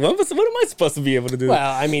 I was like, what am I supposed to be able to do?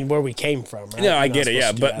 Well, I mean, where we came from, right? Yeah, I get it.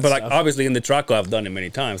 Yeah, but like obviously in the truck, I've done it many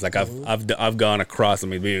times. Like I've gone across. I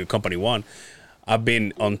mean, being a company one, I've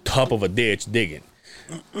been on top of a ditch digging.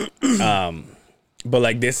 But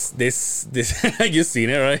like this, you've seen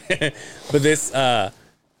it, right? But this time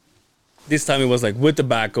it was like with the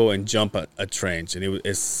backhoe and jump a trench, and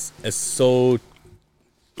it's so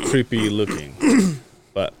trippy looking.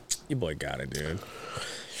 But your boy got it, dude.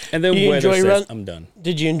 And then weather says, I'm done.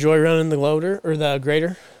 Did you enjoy running the loader or the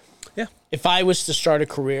grader? Yeah. If I was to start a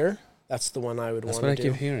career, that's the one I would want to do. That's what I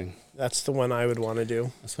keep hearing. That's the one I would want to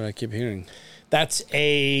do. That's what I keep hearing. There's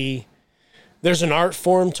an art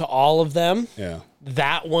form to all of them. Yeah.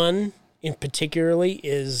 That one in particularly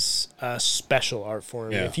is a special art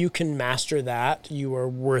form. Yeah. If you can master that, you are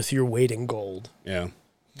worth your weight in gold. Yeah.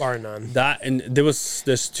 Bar none. That, and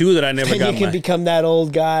there's two that I never got. You can become that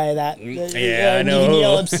old guy that I know. You can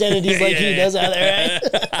yell obscenities like he does out there,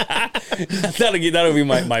 right? that'll be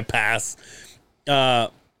my pass.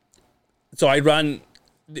 So I run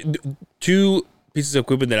two pieces of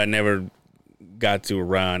equipment that I never got to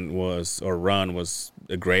run was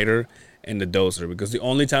a grader and the dozer, because the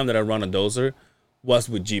only time that I run a dozer was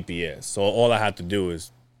with GPS. So all I had to do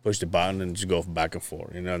is push the button and just go back and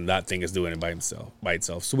forth. And that thing is doing it by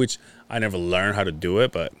itself. So which I never learned how to do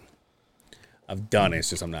it, but I've done it. It's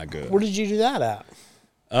just I'm not good. Where did you do that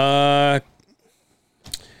at?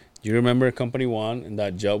 Do you remember Company 1 and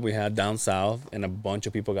that job we had down south, and a bunch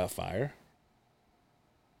of people got fired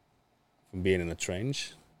from being in the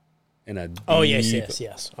trench? in a Oh, deep-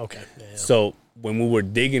 yes. Okay. Yeah. So when we were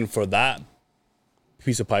digging for that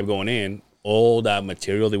piece of pipe going in, all that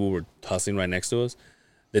material that we were tossing right next to us,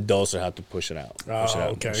 the dozer had to push it out. Push it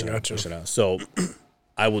out, okay, push it out, gotcha. push it out. So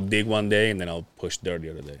I would dig one day and then I'll push dirt the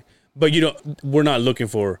other day. But we're not looking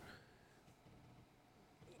for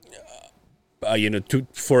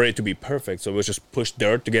for it to be perfect. So it was just push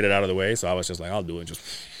dirt to get it out of the way. So I was just like, I'll do it.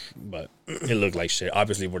 But it looked like shit.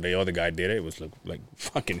 Obviously, where the other guy did it, it was like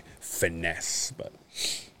fucking finesse. But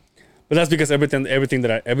that's because every time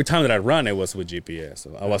that I run, it was with GPS.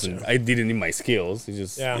 So I didn't need my skills.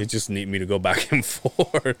 It just need me to go back and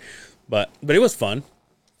forth. But it was fun.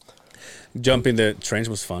 Jumping the trench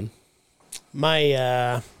was fun.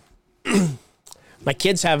 My my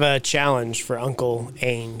kids have a challenge for Uncle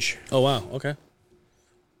Ange. Oh wow, okay.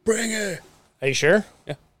 Bring it. Are you sure?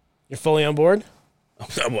 Yeah. You're fully on board?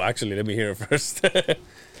 Well, actually, let me hear it first.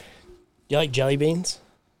 You like jelly beans?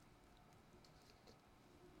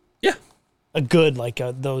 Yeah. A good, like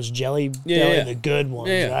those jelly, the good ones,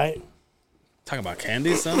 Yeah. right? Talking about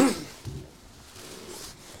candy, son.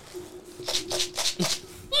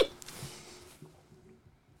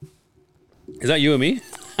 Is that you and me?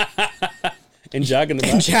 And Jack in the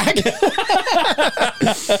back? Jack?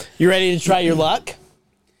 You ready to try your luck?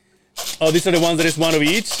 Oh, these are the ones that is one of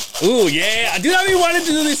each? Ooh, yeah. Dude, I've been wanting to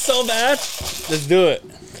do this so bad. Let's do it.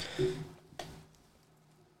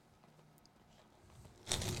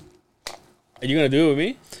 Are you going to do it with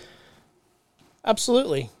me?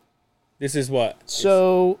 Absolutely. This is what?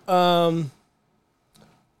 So, go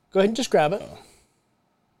ahead and just grab it.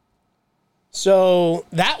 So,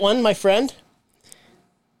 that one, my friend,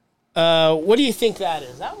 what do you think that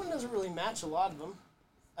is? That one doesn't really match a lot of them.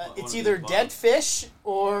 It's either dead fish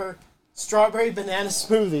or strawberry banana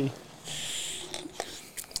smoothie.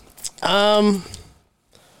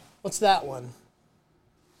 What's that one?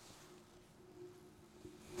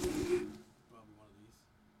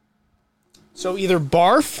 So either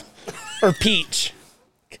barf or peach.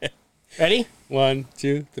 Okay. Ready? 1,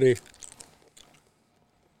 2, 3.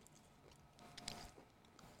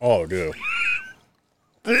 Oh, dude.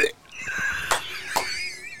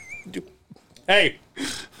 Hey.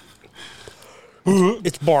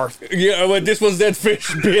 It's barf. Yeah, but this one's dead fish,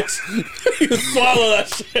 bitch. You swallow that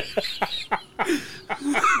shit.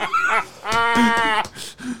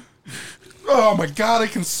 Oh my god, I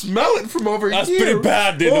can smell it from over That's here. pretty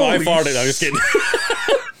bad, dude. No, I Holy farted. I'm just kidding.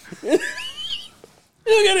 Look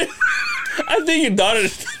at it. I think you done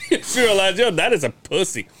it. You realize, yo, that is a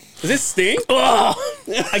pussy. Does it sting? Oh,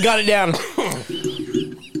 I got it down.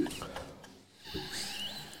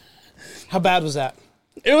 How bad was that?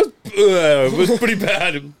 It was pretty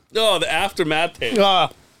bad. Oh, the aftermath hit.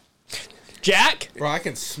 Jack? Bro, I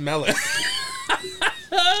can smell it.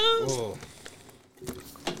 Oh.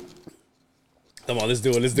 Come on, let's do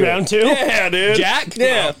it. Let's do Round it. two? Yeah, dude. Jack?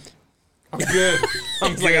 Yeah. I'm good.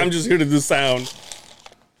 It's like I'm just here to do sound.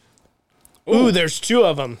 Ooh, there's two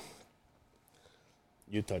of them.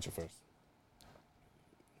 You touch it first.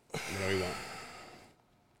 Whatever you want.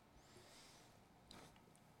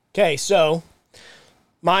 Okay, so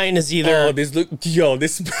mine is either. Oh, this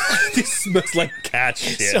smells like cat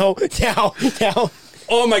shit. So now.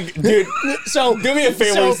 Oh my, dude. So Do me a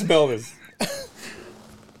favor and smell this.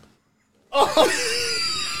 Oh,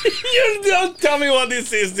 you don't tell me what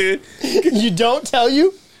this is, dude. You don't tell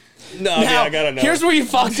you? No, Now, yeah, I gotta know. here's where you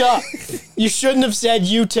fucked up. You shouldn't have said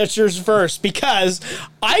you touch yours first because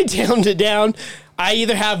I downed it down. I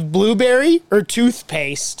either have blueberry or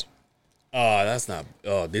toothpaste. Oh, that's not.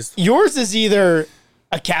 Oh, this. Yours is either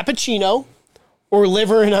a cappuccino or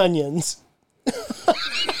liver and onions.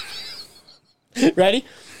 Ready?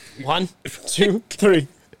 1, 2, 3.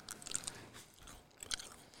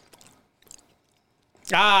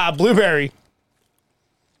 Ah, blueberry.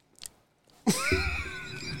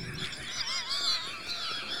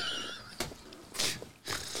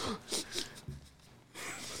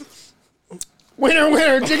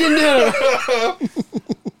 Winner, chicken dinner.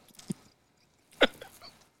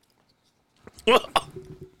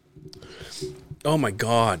 Oh my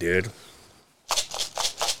god, dude.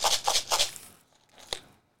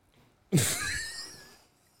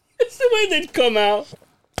 It's the way they'd come out.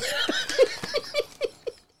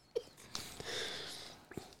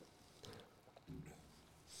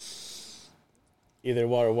 Either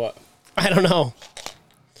what or what? I don't know.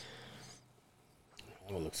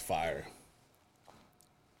 That one looks fire.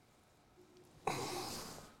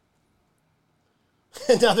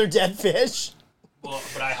 Another dead fish. Well,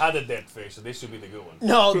 but I had a dead fish, so this should be the good one.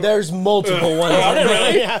 No, there's multiple ones.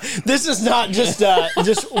 Yeah, this is not just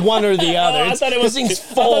one or the other. I thought it was this thing's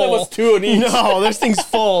I full. thought it was 2 in each. No, this thing's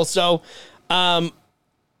full. So, I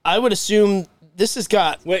would assume this has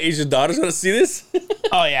got. Wait, is your daughter gonna see this?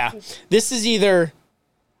 Oh yeah, this is either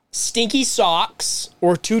stinky socks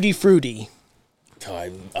or Tutti Frutti.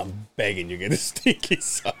 Oh, I'm begging you, get a stinky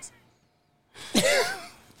sauce.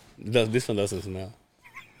 This one doesn't smell.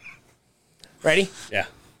 Ready? Yeah.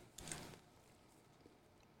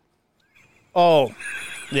 Oh,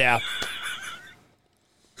 yeah.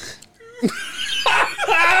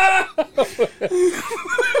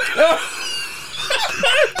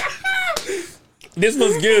 This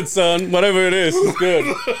one's good, son. Whatever it is, it's good.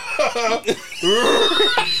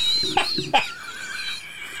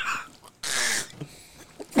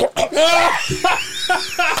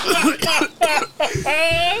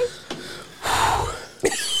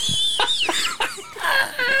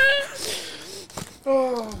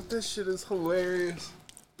 Oh, this shit is hilarious.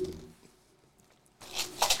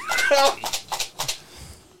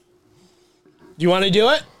 You want to do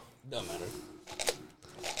it? Doesn't matter.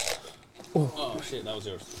 Oh shit, that was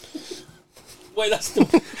yours. Wait, that's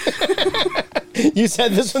the. You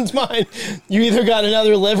said this one's mine. You either got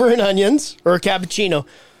another liver and onions or a cappuccino.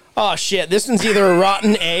 Oh shit, this one's either a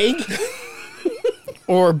rotten egg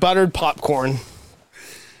or buttered popcorn.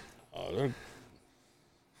 Oh,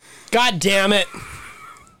 God damn it.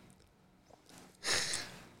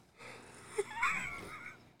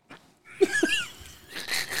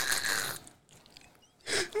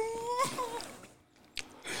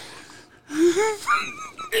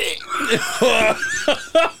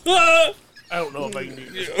 I don't know if I can do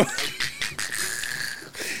this.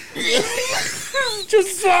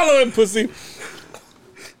 just swallow it, pussy.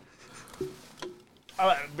 I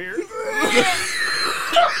like a beer.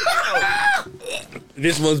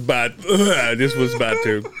 This one's bad. This one's bad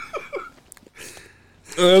too.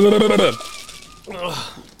 Oh my god.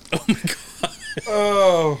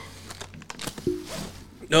 Oh.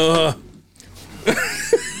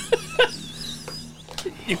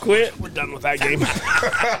 You quit? We're done with that game.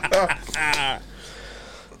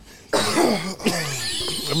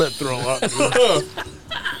 I'm gonna throw up.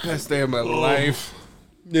 Best day of my life.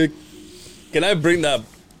 Dude, can I bring that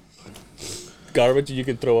garbage you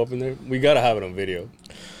can throw up in there? We gotta have it on video.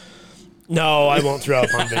 No, I won't throw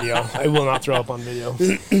up on video. I will not throw up on video.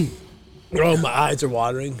 Oh, my eyes are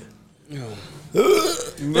watering.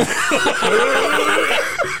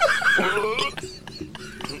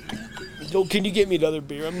 No, can you get me another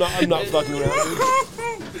beer? I'm not fucking around. Dude.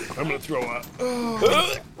 I'm gonna throw up.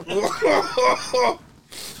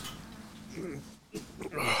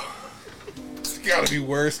 It's gotta be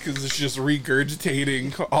worse because it's just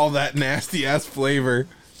regurgitating all that nasty ass flavor.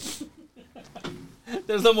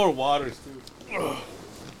 There's no more waters too.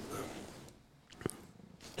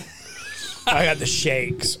 I got the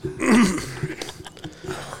shakes.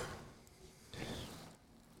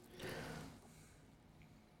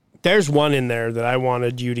 There's one in there that I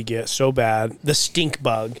wanted you to get so bad. The stink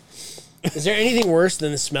bug. Is there anything worse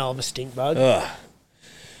than the smell of a stink bug?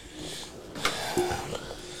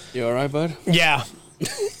 You all right, bud? Yeah.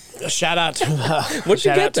 Shout out to Where'd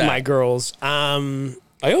you get that? my girls. I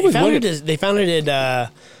always wanted. They found it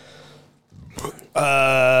at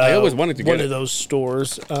I always wanted to get one of those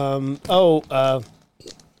stores.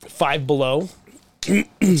 Five Below.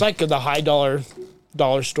 It's like the high dollar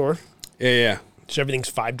store. Yeah. So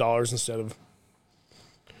everything's $5 instead of.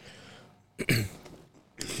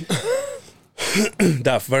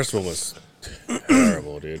 That first one was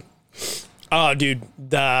terrible, dude. Oh, dude,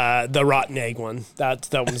 the rotten egg one. That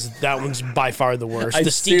one's by far the worst. I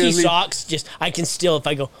The stinky seriously- socks. Just I can still if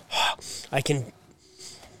I go, I can.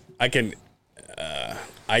 And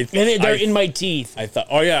They're in my teeth. I thought,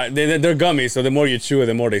 oh yeah, they're gummy. So the more you chew it,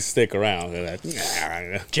 the more they stick around. They're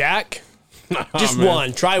like, Jack, just man.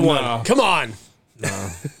 one. Try one. No. Come on.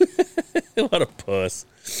 what a puss.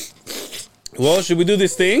 Well, should we do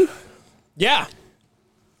this thing? Yeah.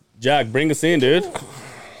 Jack, bring us in, dude.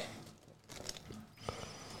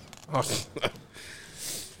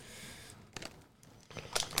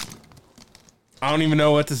 I don't even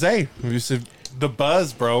know what to say. The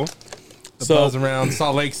buzz, bro. The So- buzz around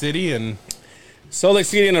Salt Lake City and Salt Lake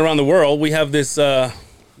City and around the world, we have this.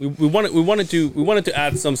 We wanted to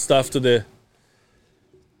add some stuff to the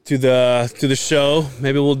show.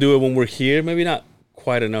 Maybe we'll do it when we're here. Maybe not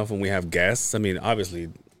quite enough when we have guests. I mean, obviously,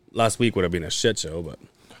 last week would have been a shit show, but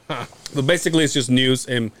basically, it's just news,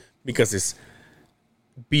 and because it's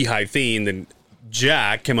Beehive themed, and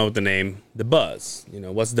Jack came up with the name The Buzz. You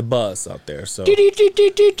know, what's the buzz out there? So The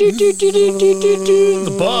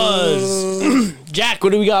buzz. Jack,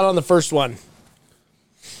 what do we got on the first one?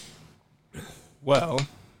 Well,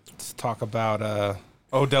 let's talk about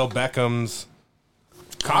Odell Beckham's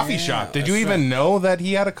coffee shop. Did you even know that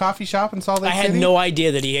he had a coffee shop in Salt Lake I had City? no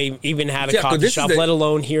idea that he even had a coffee shop, let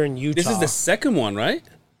alone here in Utah. this is the second one, right?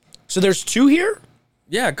 So there's 2 here?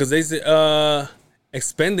 Yeah, because they say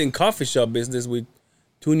expanding coffee shop business with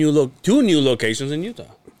two new locations in Utah.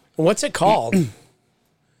 What's it called?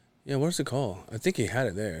 Yeah, what's it called? I think he had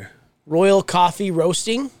it there. Royal Coffee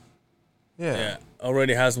Roasting? Yeah,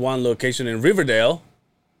 already has one location in Riverdale.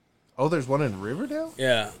 Oh, there's one in Riverdale?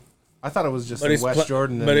 Yeah, I thought it was just in West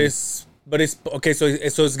Jordan. But it's okay. So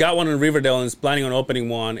it's got one in Riverdale and it's planning on opening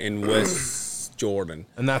one in West Jordan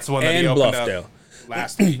and that's the one that he and opened Bluffdale up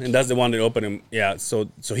last week. and that's the one that opened him. Yeah. So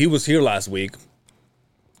he was here last week,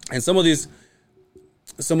 and some of these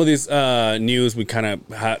news we kind of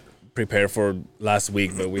had prepared for last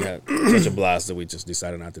week, but we had such a blast that we just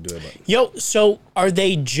decided not to do it. But. Yo, so are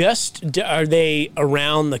they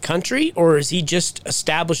around the country, or is he just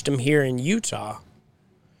established them here in Utah?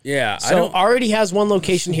 Yeah, So already has one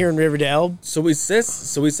location here in Riverdale, So he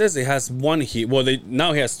says he has one here. Well,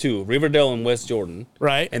 now he has 2, Riverdale and West Jordan.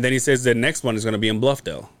 right? And then he says the next one is going to be in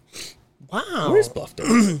Bluffdale. Wow. Where's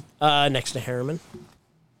Bluffdale? Next to Harriman.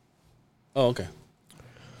 Oh, okay.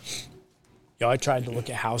 Yo, I tried to look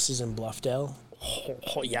at houses in Bluffdale.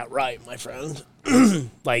 Oh, yeah, right, my friend.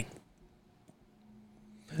 Like,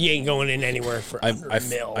 you ain't going in anywhere for under a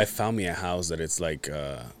mil. I found me a house that it's like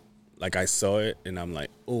I saw it and I'm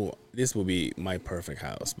like, oh, this will be my perfect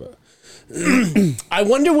house. But I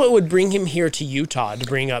wonder what would bring him here to Utah to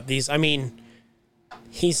bring up these. I mean,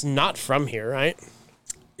 he's not from here, right?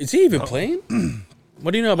 is he even playing?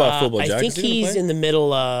 What do you know about football, Jack? I think Is he he's gonna in the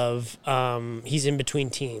middle of, he's in between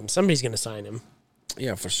teams. Somebody's going to sign him. play?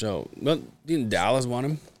 Yeah, for sure. Well, didn't Dallas want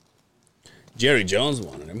him? Jerry Jones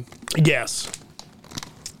wanted him. Yes.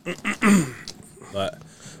 But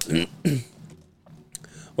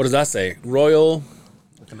what does that say? Royal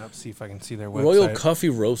Looking up, see if I can see their website. Royal Coffee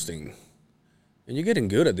Roasting. And you're getting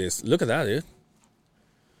good at this. Look at that, dude.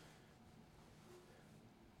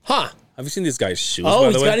 Huh. Have you seen this guy's shoes, Oh, by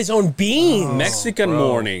he's the way? got his own beans. Mexican bro.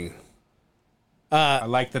 morning. I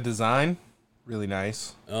like the design. Really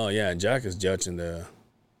nice. Oh, yeah. Jack is judging the...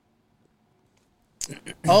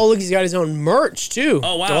 Oh, look, he's got his own merch, too.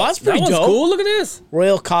 Oh, wow. That's pretty that one's dope. cool. Look at this.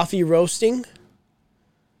 Royal Coffee Roasting.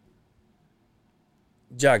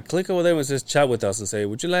 Jack, click over there and says chat with us and say,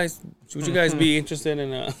 would you guys be interested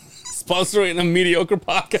in sponsoring a mediocre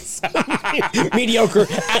podcast? Mediocre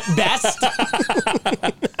at best.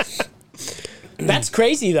 That's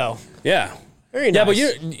crazy, though. Yeah. Very nice.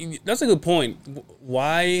 Yeah, but that's a good point.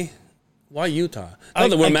 Why Utah?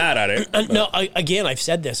 Not that we're mad at it. No, again, I've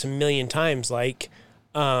said this a million times. Like,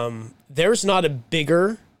 there's not a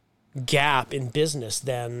bigger gap in business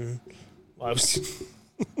than. Well, I was.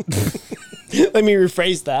 Let me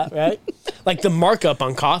rephrase that. Right, like the markup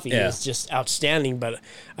on coffee is just outstanding. But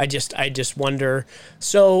I just wonder.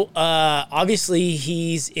 So obviously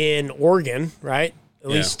he's in Oregon, right? At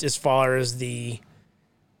least as far as the.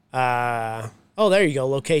 Oh, there you go.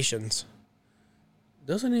 Locations.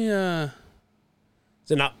 Doesn't he? Is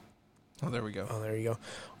it not? Oh, there we go. Oh, there you go.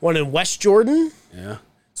 One in West Jordan. Yeah.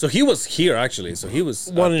 So he was here actually. So he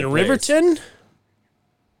was One at in the place. Riverton.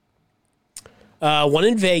 One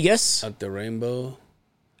in Vegas. At the Rainbow.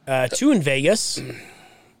 2 in Vegas.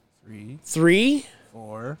 3,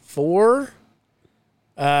 4.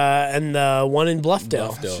 And the one in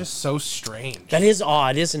Bluffdale. It's just so strange. That is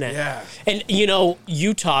odd, isn't it? Yeah. And,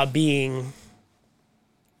 Utah being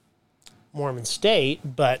Mormon state,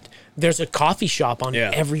 but there's a coffee shop on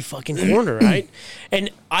every fucking corner, right? And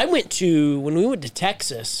when we went to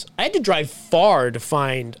Texas, I had to drive far to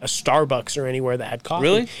find a Starbucks or anywhere that had coffee.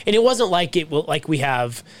 Really? And it wasn't like we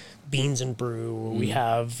have Beans and Brew, or we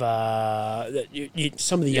have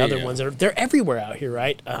some of the other ones they're everywhere out here,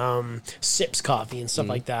 right? Sips Coffee and stuff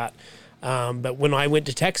like that. But when I went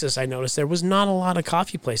to Texas, I noticed there was not a lot of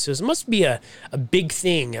coffee places. It must be a big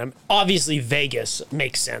thing. Obviously, Vegas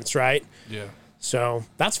makes sense, right? Yeah. So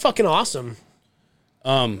that's fucking awesome.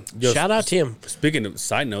 Shout Shout out to him. Speaking of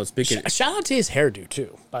side note, Shout out to his hairdo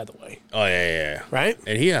too, by the way. Oh yeah. Right?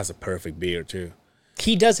 And he has a perfect beard too.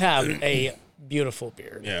 He does have a beautiful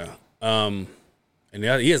beard. Yeah. And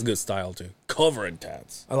he has good style too. Cover in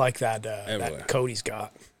tats. I like that Everywhere. that coat he's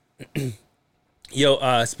got.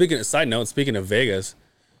 Yo, speaking of Vegas,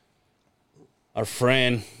 our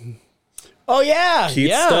friend Oh yeah,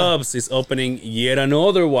 Keith Stubbs is opening yet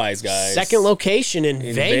another Wise Guys. Second location in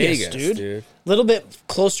Vegas, dude. little bit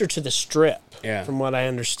closer to the strip. Yeah. From what I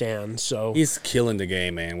understand. So He's killing the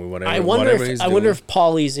game, man. With whatever. I wonder whatever if he's I wonder doing. if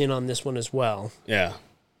Paulie's in on this one as well. Yeah.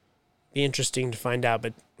 Be interesting to find out.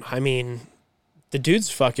 But I mean, the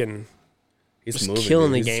dude's fucking He's just moving.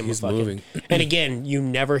 killing dude. the game. He's with fucking, moving. And again, you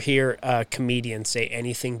never hear a comedian say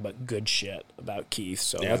anything but good shit about Keith.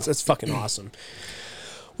 So Yeah. that's fucking awesome.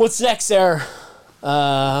 What's next there,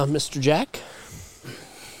 Mr. Jack?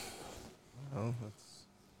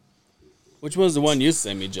 Which was the one you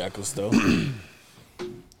sent me, Jackals, though?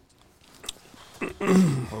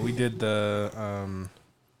 Well, we did the.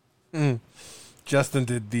 Justin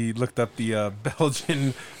looked up the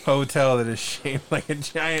Belgian hotel that is shaped like a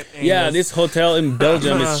giant. Yeah, anus. this hotel in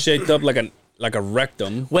Belgium is shaped up like a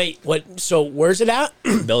rectum. Wait, what? So where's it at?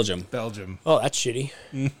 Belgium. Belgium. Oh, that's shitty.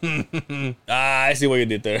 I see what you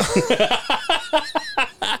did there.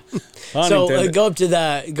 So go up to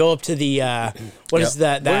the what is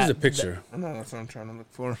that? What is the picture? No, that's what I'm trying to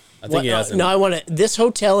look for. I think he has it. No, I want to. This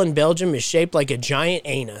hotel in Belgium is shaped like a giant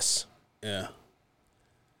anus. Yeah.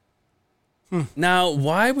 Now,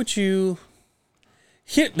 why would you?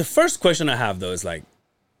 Here, the first question I have though is like,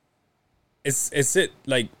 is it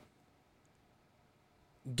like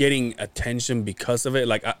getting attention because of it?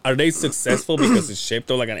 Like, are they successful because it's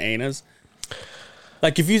shaped up like an anus?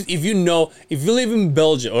 Like, if you live in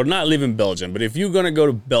Belgium, or not live in Belgium, but if you're gonna go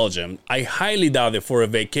to Belgium, I highly doubt that for a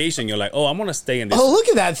vacation you're like, oh, I want to stay in this. Oh, look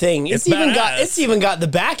at that thing! It's even badass. got the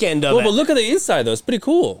back end of Well, it. but look at the inside though; it's pretty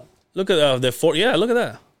cool. Look at the fort. Yeah, look at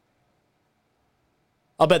that.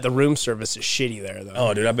 I'll bet the room service is shitty there though.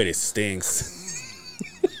 Oh, dude, I bet it stinks.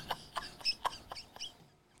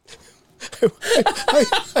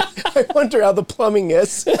 I wonder how the plumbing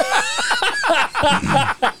is.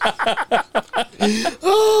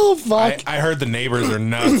 Oh fuck! I heard the neighbors are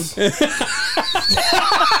nuts.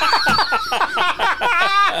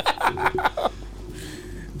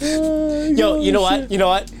 Yo, you know what? You know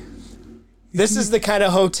what? This is the kind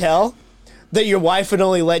of hotel that your wife would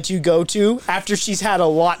only let you go to after she's had a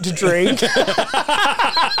lot to drink.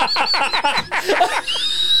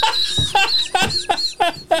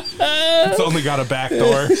 It's only got a back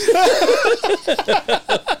door.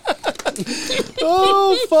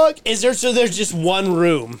 Oh fuck! Is there? So there's just one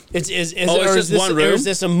room. It's just one room? Or is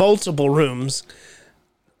this a multiple rooms?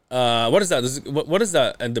 What is that? What is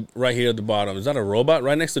that? And right here at the bottom, is that a robot?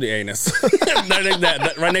 Right next to the anus.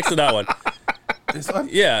 Right next to that one. This one?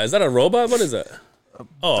 Yeah, is that a robot? What is it?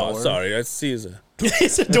 Oh, sorry. I see.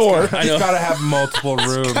 It's a door. I know. It's got to have multiple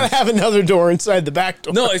rooms. I have another door inside the back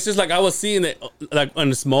door. No, it's just like I was seeing it like on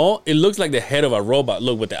the small. It looks like the head of a robot.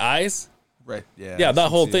 Look with the eyes. Right. Yeah. Yeah, I that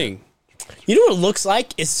can whole see thing. You know what it looks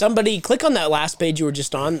like? Is somebody click on that last page you were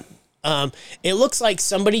just on? It looks like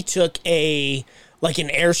somebody took an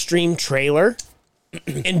Airstream trailer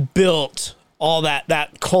and built all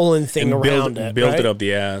that colon thing And around it. built right? it up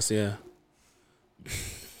the ass. Yeah.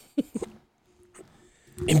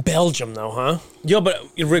 In Belgium, though, huh? Yo, but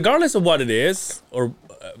regardless of what it is, or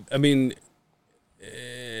I mean,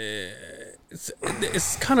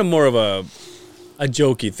 it's kind of more of a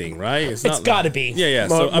jokey thing, right? It's got to be. Yeah, yeah.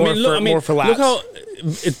 More, So more for laughs. look how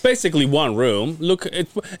it's basically one room. Look,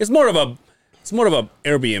 it's more of a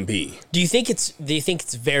Airbnb. Do you think it's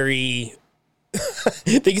very?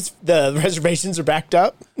 Think it's the reservations are backed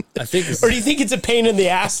up, I think, it's, or do you think it's a pain in the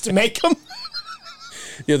ass to make them?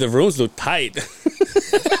 yeah, the rooms look tight.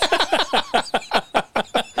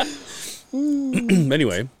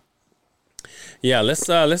 Anyway, yeah, let's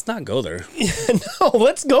not go there. No,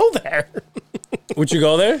 let's go there. Would you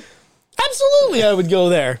go there? Absolutely, I would go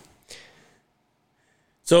there.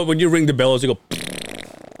 So when you ring the bells, you go.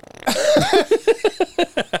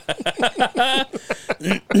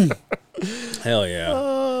 Hell yeah!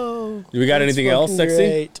 Oh, Do we got anything else sexy?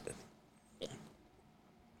 great.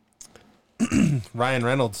 Ryan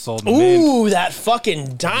Reynolds sold Mint. Ooh, that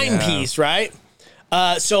fucking dime Yeah. piece, right?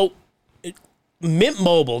 So Mint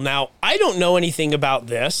Mobile. Now, I don't know anything about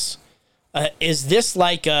this. Is this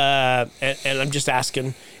like and I'm just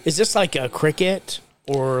asking, is this like a Cricket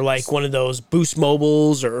or like one of those Boost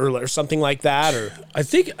Mobiles or something like that? Or I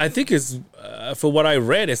think it's for what I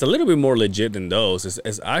read, it's a little bit more legit than those.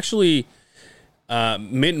 It's actually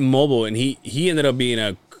Mint Mobile, and he ended up being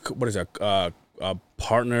a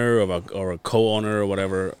partner or a co-owner or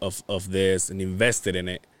whatever of this, and invested in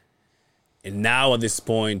it. And now at this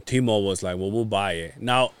point, T-Mobile was like, well, we'll buy it.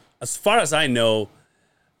 Now, as far as I know,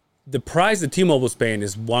 the price that T-Mobile is paying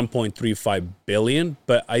is $1.35 billion,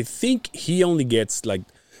 but I think he only gets like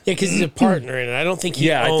yeah, because he's a partner in it. I don't think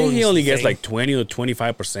he. I think he owns only the gets thing. like 20 or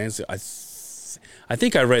 25%. So I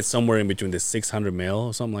think I read somewhere in between the 600 mil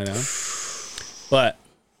or something like that. But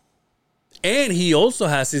And he also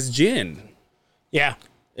has his gin. Yeah.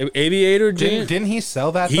 Aviator gin. Didn't he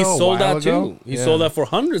sell that? He though, sold a while that ago? too. He sold that for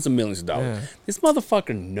hundreds of millions of dollars. Yeah. This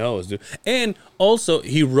motherfucker knows, dude. And also,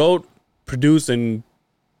 he wrote, produced, and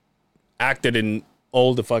acted in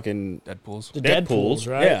all the fucking Deadpool's. The Deadpools,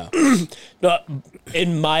 right? Yeah. No,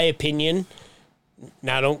 in my opinion,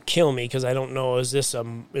 now don't kill me because I don't know. Is this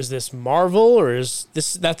Marvel or is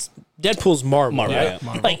that's Deadpool's Marvel? Marvel, right? yeah.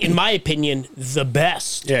 Marvel. Like in my opinion, the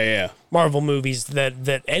best Yeah. Marvel movies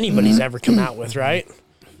that anybody's ever come out with, right?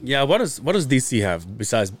 Yeah, what does DC have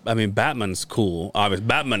besides? I mean, Batman's cool. Obviously,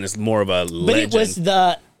 Batman is more of a legend. But it was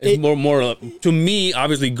It's more to me.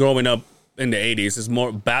 Obviously, growing up in the '80s, is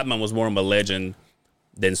more Batman was more of a legend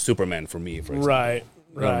than Superman for me. For example. right,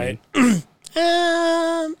 You know what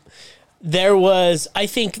I right. There was, I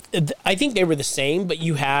think they were the same, but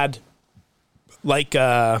you had like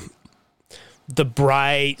the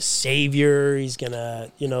bright savior. He's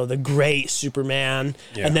gonna, the great Superman,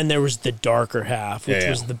 Yeah. and then there was the darker half, which Yeah.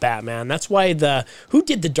 was the Batman. That's why who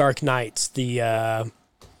did the Dark Knights? The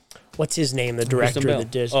what's his name? The director Bale. of the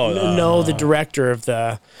Disney. Oh, no, the director of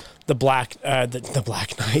the Black the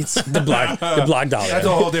Black Knights. the Black Dahlia. That's a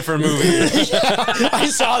whole different movie. I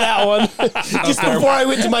saw that one just before I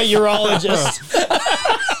went to my urologist.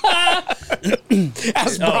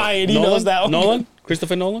 Ask Brian, he knows that one. Nolan,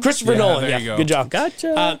 Christopher Nolan. Christopher Yeah, Nolan, there yeah, you go. good job.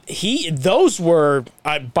 Gotcha. Those were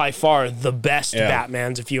by far the best Yeah.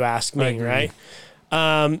 Batmans, if you ask me, agree. right?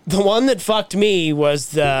 The one that fucked me was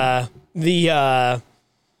the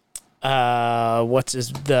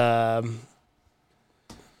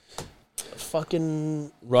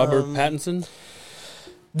fucking Robert Pattinson.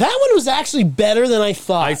 that one was actually better than I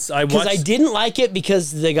thought. I Because I watched- didn't like it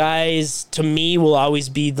because the guys to me will always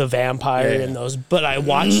be the vampire Yeah. in those. But I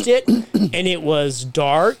watched it and it was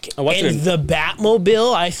dark. watched And it. the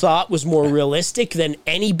Batmobile I thought was more realistic than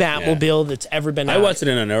any Batmobile that's ever been I out. watched it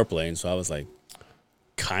in an airplane, so I was like,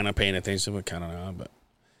 kind of paying attention, but kind of not. But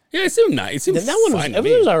yeah, it seemed nice. It seemed That one was, fine to it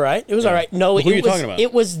me. was all right. It was all right. No, Who are it you was talking about?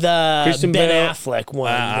 it was the Christian Ben Bale? Affleck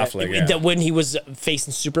one. Affleck, yeah. That when he was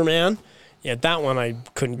facing Superman. Yeah, that one I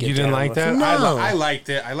couldn't get. You didn't down like with. that? No. I liked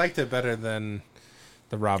it. I liked it better than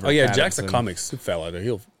the Robert. Oh yeah, Jack's a Pattinson. comics fella.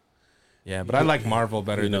 He'll Yeah, but I like Marvel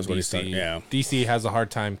better He than knows what he's DC. talking- yeah. DC has a hard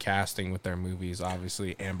time casting with their movies.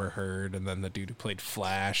 Obviously, Amber Heard, and then the dude who played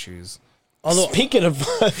Flash, who's Speaking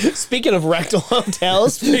of rectal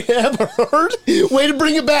hotels, Amber Heard, way to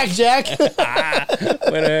bring it back, Jack. what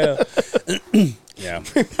the hell? Yeah.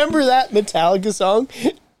 Remember that Metallica song?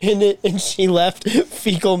 And she left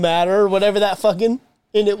fecal matter or whatever that fucking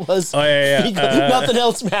and it was. Oh yeah. Fecal, nothing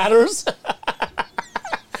else matters.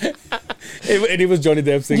 And it was Johnny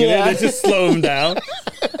Depp singing Yeah. it. It just slow him down.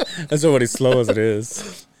 That's already slow as it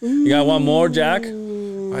is. You got one more, Jack?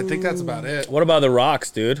 I think that's about it. What about the rocks,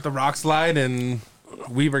 dude? The rock slide in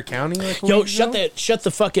Weaver County. Like a Yo, week ago? shut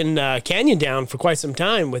the fucking canyon down for quite some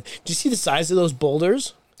time. Do you see the size of those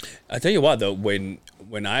boulders? I tell you what, though, when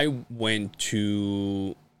I went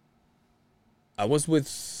to, I was with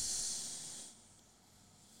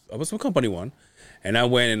Company One, and I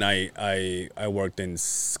went and I worked in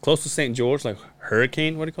close to St. George, like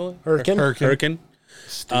Hurricane. What do you call it? Hurricane.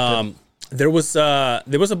 There was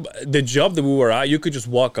the job that we were at. You could just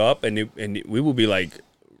walk up and we would be like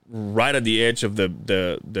right at the edge of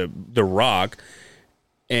the rock,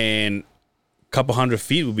 and a couple hundred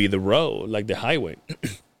feet would be the road, like the highway.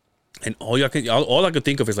 And all I could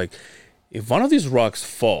think of is like, if one of these rocks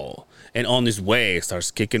fall and on this wave starts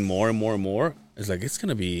kicking more and more and more, it's like it's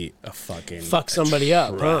gonna be a fucking Fuck somebody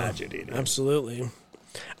up. Huh? tragedy. dude. Absolutely.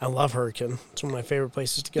 I love Hurricane. It's one of my favorite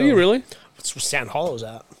places to go. Do you really? It's where Sand Hollow's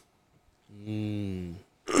at.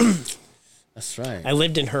 That's right. I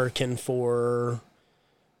lived in Hurricane for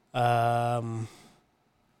 4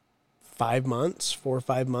 or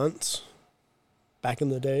 5 months back in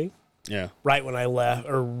the day. Yeah. Right when I left,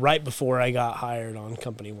 or right before I got hired on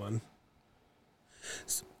Company One.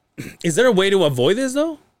 Is there a way to avoid this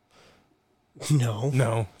though? No.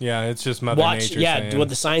 No, yeah, it's just Mother Watch, Nature. yeah, saying, what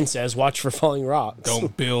the sign says, watch for falling rocks.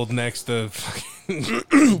 don't build next to fucking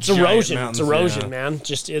It's erosion. It's mountains, erosion, yeah. man.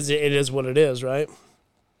 It is what it is, right?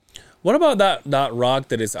 What about that rock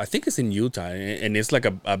that is? I think it's in Utah, and it's like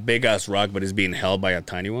a big ass rock, but it's being held by a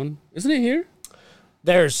tiny one. Isn't it here?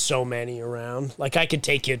 There's so many around. Like I could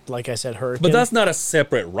take it, like I said, Hurricane. But that's not a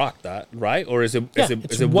separate rock, that right? Or is it? Yeah,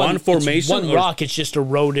 Is it one formation? It's one or- rock. It's just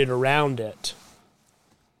eroded around it.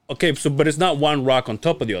 Okay, so but it's not one rock on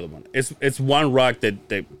top of the other one. It's one rock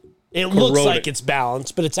that It looks corroded. like it's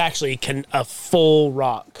balanced, but it's actually a full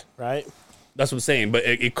rock, right? That's what I'm saying. But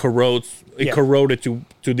it corrodes. It Yeah. corroded to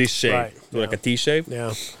this shape, Right, to like yeah. a T shape.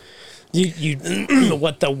 Yeah. You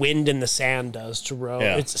what the wind and the sand does to row.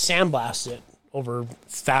 Yeah. It's sandblast it over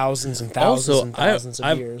thousands and thousands Also, and thousands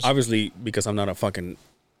of years. obviously, because I'm not a fucking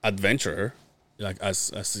adventurer, like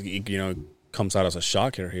as comes out as a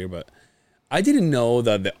shocker here, but I didn't know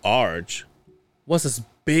that the arch was as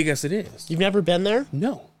big as it is. You've never been there?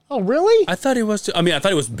 No, Oh, really? I thought it was. I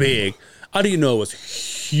thought it was big. I didn't know it was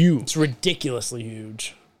huge. It's ridiculously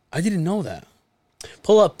huge. I didn't know that.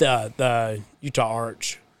 Pull up the Utah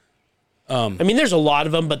Arch. I mean, there's a lot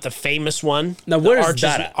of them, but the famous one. Now, the where is Arches,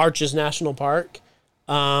 that at? Arches National Park,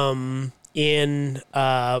 in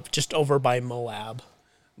just over by Moab.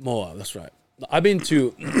 Moab, that's right. I've been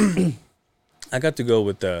to. I got to go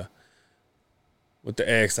with the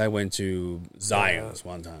ex. I went to Zion's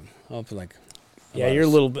one time. I was like, Yeah, you're a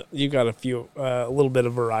little bit. You got a little bit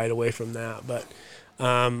of a ride away from that, but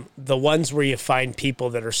the ones where you find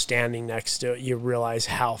people that are standing next to it, you realize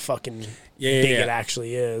how fucking big it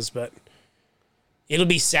actually is. But it'll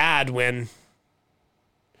be sad when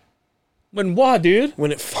what, dude?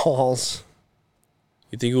 when it falls.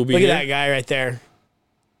 You think it will be? Look here? at that guy right there,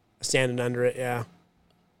 standing under it. Yeah.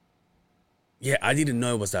 Yeah, I didn't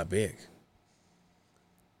know it was that big.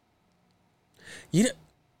 You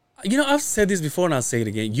know, I've said this before and I'll say it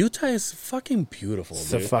again. Utah is fucking beautiful,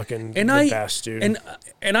 It's dude. the fucking And the best, dude. And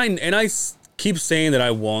I keep saying that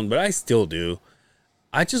I won't, but I still do.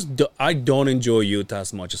 I don't enjoy Utah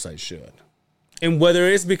as much as I should. And whether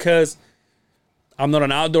it's because I'm not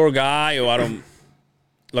an outdoor guy or I don't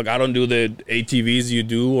do the ATVs you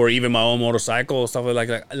do, or even my own motorcycle or stuff like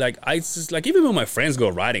that. Like I just like, even when my friends go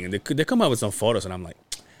riding and they come out with some photos and I'm like,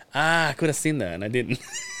 I could have seen that and I didn't.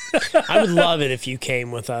 I would love it if you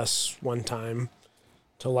came with us one time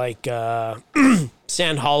to like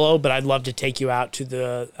Sand Hollow, but I'd love to take you out to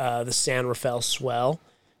the San Rafael Swell.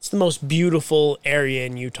 It's the most beautiful area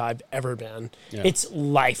in Utah I've ever been. Yeah. It's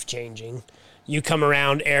life-changing. You come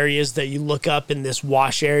around areas that you look up in this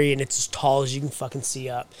wash area and it's as tall as you can fucking see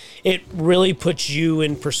up. It really puts you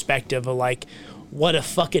in perspective of like what a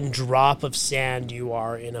fucking drop of sand you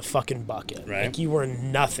are in a fucking bucket. Right. Like you were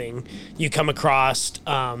nothing. You come across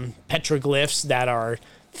petroglyphs that are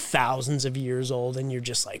thousands of years old and you're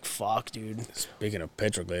just like, fuck, dude. Speaking of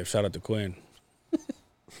petroglyphs, shout out to Quinn.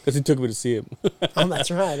 Because he took me to see him. Oh,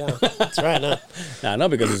 that's right. That's right. Nah, not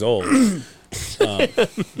because he's old. Anyway.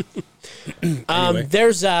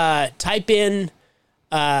 There's type in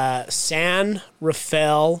San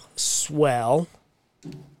Rafael Swell.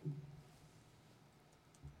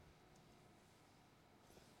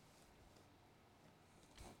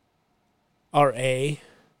 R-A.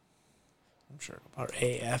 I'm sure.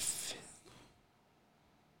 R-A-F.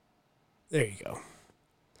 There you go.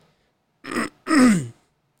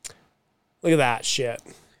 Look at that shit.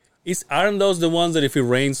 Aren't those the ones that if it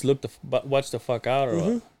rains, watch the fuck out or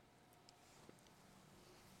what?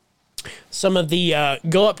 Some of the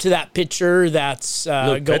go up to that picture that's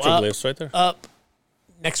Look, go up, petroglyphs right there. up.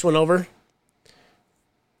 Next one over.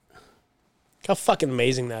 How fucking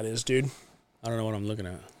amazing that is, dude. I don't know what I'm looking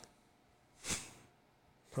at.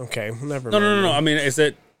 Okay, never No, mind. no. I mean, is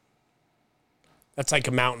it? That's like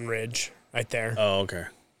a mountain ridge right there. Oh, okay.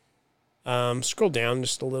 Scroll down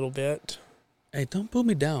just a little bit. Hey, don't put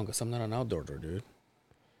me down because I'm not an outdoorer, dude.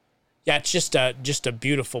 Yeah, it's just a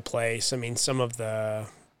beautiful place. I mean, some of the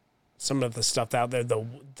stuff out there,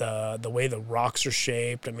 the way the rocks are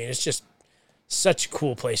shaped. I mean, it's just such a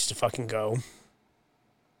cool place to fucking go.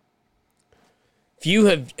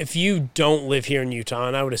 If you don't live here in Utah,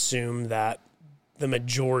 and I would assume that the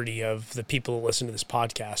majority of the people who listen to this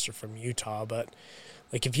podcast are from Utah, but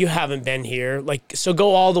like if you haven't been here, like so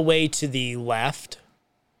go all the way to the left.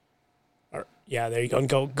 Or yeah, there you go. And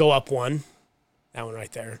go up one. That one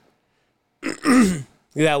right there. Look at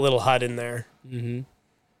that little hut in there. Mm-hmm.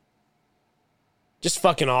 Just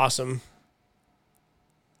fucking awesome.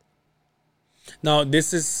 Now,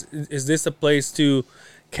 is this a place to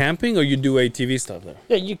camping or you do ATV stuff there?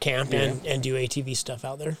 Yeah, you camp and do ATV stuff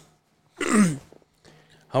out there.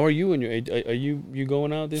 How are you when are you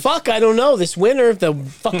going out this? Fuck, I don't know. This winter, if the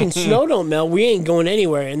fucking snow don't melt, we ain't going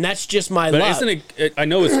anywhere, and that's just my But luck. isn't it? I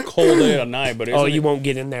know it's cold there at night, but Oh, you won't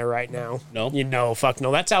get in there right now. No? You know, fuck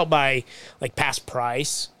no. That's out by like past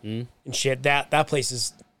Price and shit. That place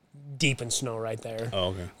is deep in snow right there.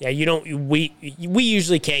 Oh, okay. Yeah, you don't. We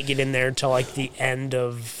usually can't get in there until like the end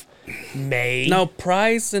of May. Now,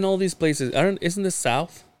 Price and all these places isn't this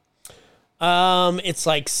south? It's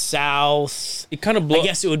like south. It kind of I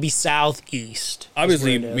guess it would be southeast.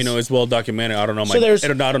 Obviously, is where it is. it's well documented. I don't know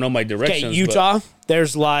I don't know my directions. Okay, Utah.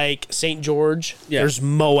 There's like St. George. Yeah. There's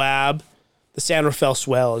Moab. The San Rafael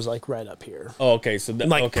Swell is like right up here. Oh, okay. So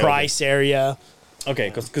Like Price area. Okay,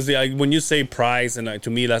 because when you say Price, and to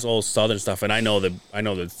me that's all southern stuff, and I know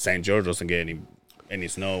that St. George doesn't get any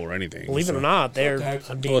snow or anything. Believe it or not, they're.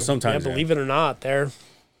 Sometimes. Yeah, believe it or not, they're.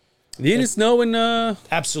 Did any snow in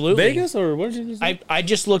Absolutely. Vegas, or where did you say? I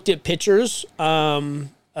just looked at pictures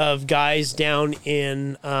of guys down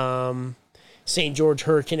in St. George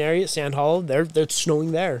Hurricane area, Sand Hollow. They're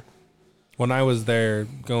snowing there. When I was there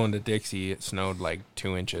going to Dixie, it snowed like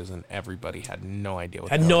 2 inches, and everybody had no idea.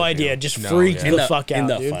 Had no idea. Just freaked the fuck out, Isn't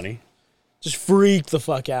that dude. funny? Just freaked the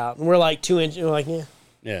fuck out. And we're like 2 inches. We're like, yeah.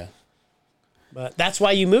 Yeah. But that's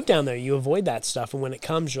why you move down there. You avoid that stuff, and when it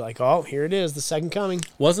comes, you're like, "Oh, here it is, the second coming."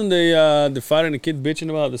 Wasn't the father and the kid bitching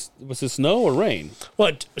about this? Was it snow or rain?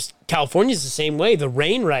 Well, California's the same way. The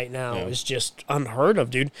rain right now is just unheard of,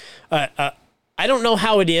 dude. I don't know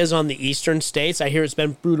how it is on the eastern states. I hear it's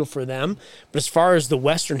been brutal for them, but as far as the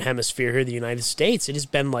western hemisphere here, the United States, it has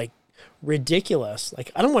been like ridiculous.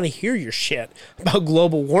 Like, I don't want to hear your shit about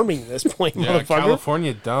global warming at this point, motherfucker.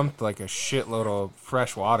 California dumped like a shitload of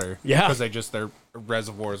fresh water. Yeah. Because their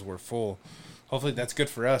reservoirs were full. Hopefully that's good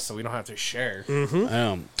for us so we don't have to share.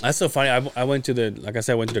 That's so funny. I went to the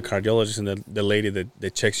cardiologist, and the lady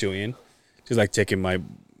that checks you in, she's like checking my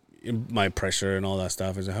pressure and all that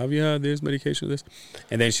stuff. I said, have you had this medication, this?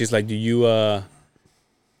 And then she's like, do you,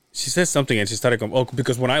 she says something, and she started going, oh,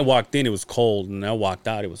 because when I walked in, it was cold, and I walked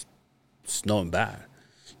out, it was snowing bad.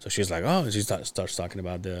 So she's like, oh, and she starts talking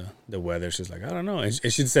about the weather. She's like, I don't know. And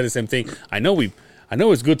she said the same thing. I know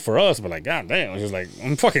it's good for us, but like, god damn. She's like,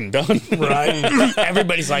 I'm fucking done. Right.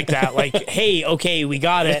 Everybody's like that. Like, hey, okay, we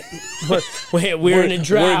got it. We're in a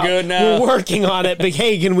drought. We're good now. We're working on it. But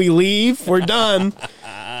hey, can we leave? We're done.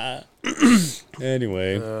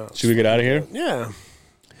 Anyway, should we get out of here? Yeah.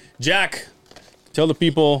 Jack, tell the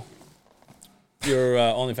people your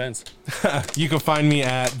OnlyFans. You can find me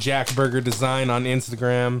at Jack Burger Design on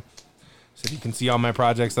Instagram, so you can see all my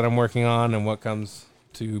projects that I'm working on and what comes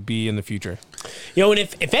to be in the future. You know, and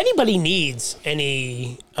if anybody needs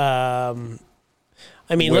any, let's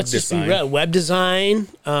just be real, web design.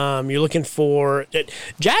 You're looking for.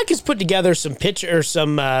 Jack has put together some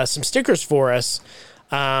some stickers for us.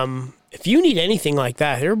 If you need anything like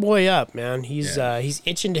that, hit your boy up, man. He's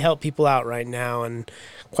itching to help people out right now, and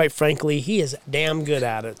quite frankly, he is damn good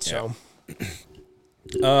at it. So,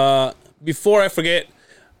 before I forget,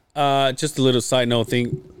 just a little side note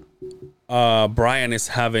thing. Brian is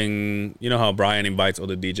having, you know how Brian invites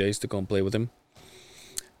other DJs to come play with him,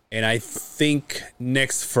 and I think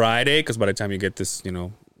next Friday, because by the time you get this, you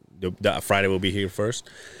know, that Friday will be here first.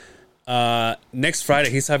 Next Friday,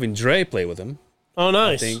 he's having Dre play with him. Oh,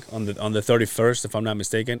 nice. I think on the 31st, if I'm not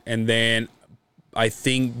mistaken. And then I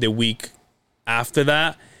think the week after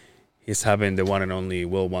that, he's having the one and only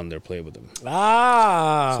Will Wonder play with him.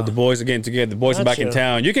 So the boys again together. The boys are back in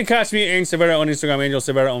town. You can catch me, Angel Severa, on Instagram, Angel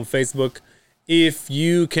Severa on Facebook. If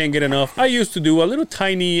you can't get enough, I used to do a little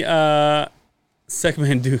tiny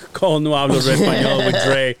segment called No Hablo Español with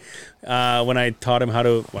Dre. When I taught him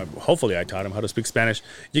hopefully I taught him how to speak Spanish.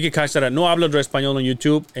 You can catch that at No Hablo Español on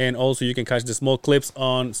YouTube, and also you can catch the small clips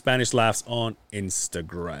on Spanish Laughs on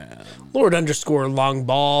Instagram. Lord_long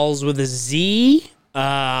balls with a Z.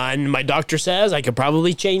 And my doctor says I could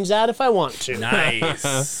probably change that if I want to.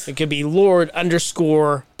 Nice. It could be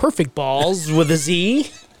Lord_perfect balls with a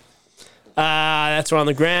Z. That's on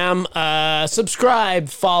the gram. Subscribe,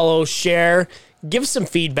 follow, share. Give us some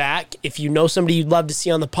feedback. If you know somebody you'd love to see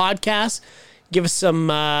on the podcast, give us some.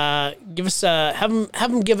 Have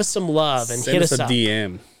them give us some love and Send hit us a up.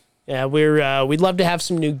 DM. Yeah, we'd love to have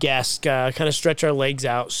some new guests. Kind of stretch our legs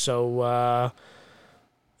out. So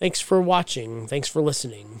thanks for watching. Thanks for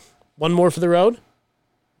listening. One more for the road.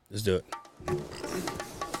 Let's do it.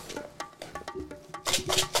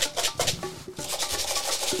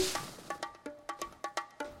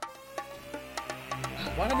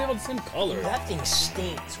 Why do they have the same color? That thing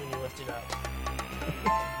stinks when you lift it up.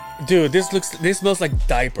 Dude, this smells like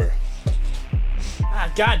diaper.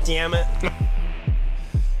 God damn it.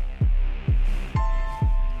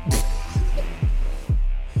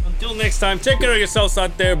 Until next time, take care of yourselves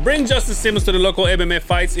out there. Bring Justin Simmons to the local MMA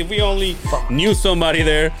fights. If we only knew somebody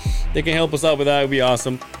there, they can help us out with that. It would be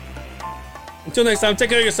awesome. Until next time,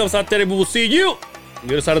 take care of yourselves out there. We will see you on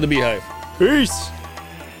the other side of the beehive. Peace.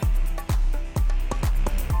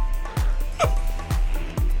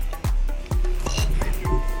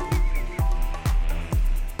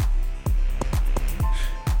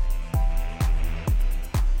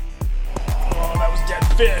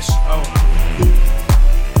 Fish. Oh.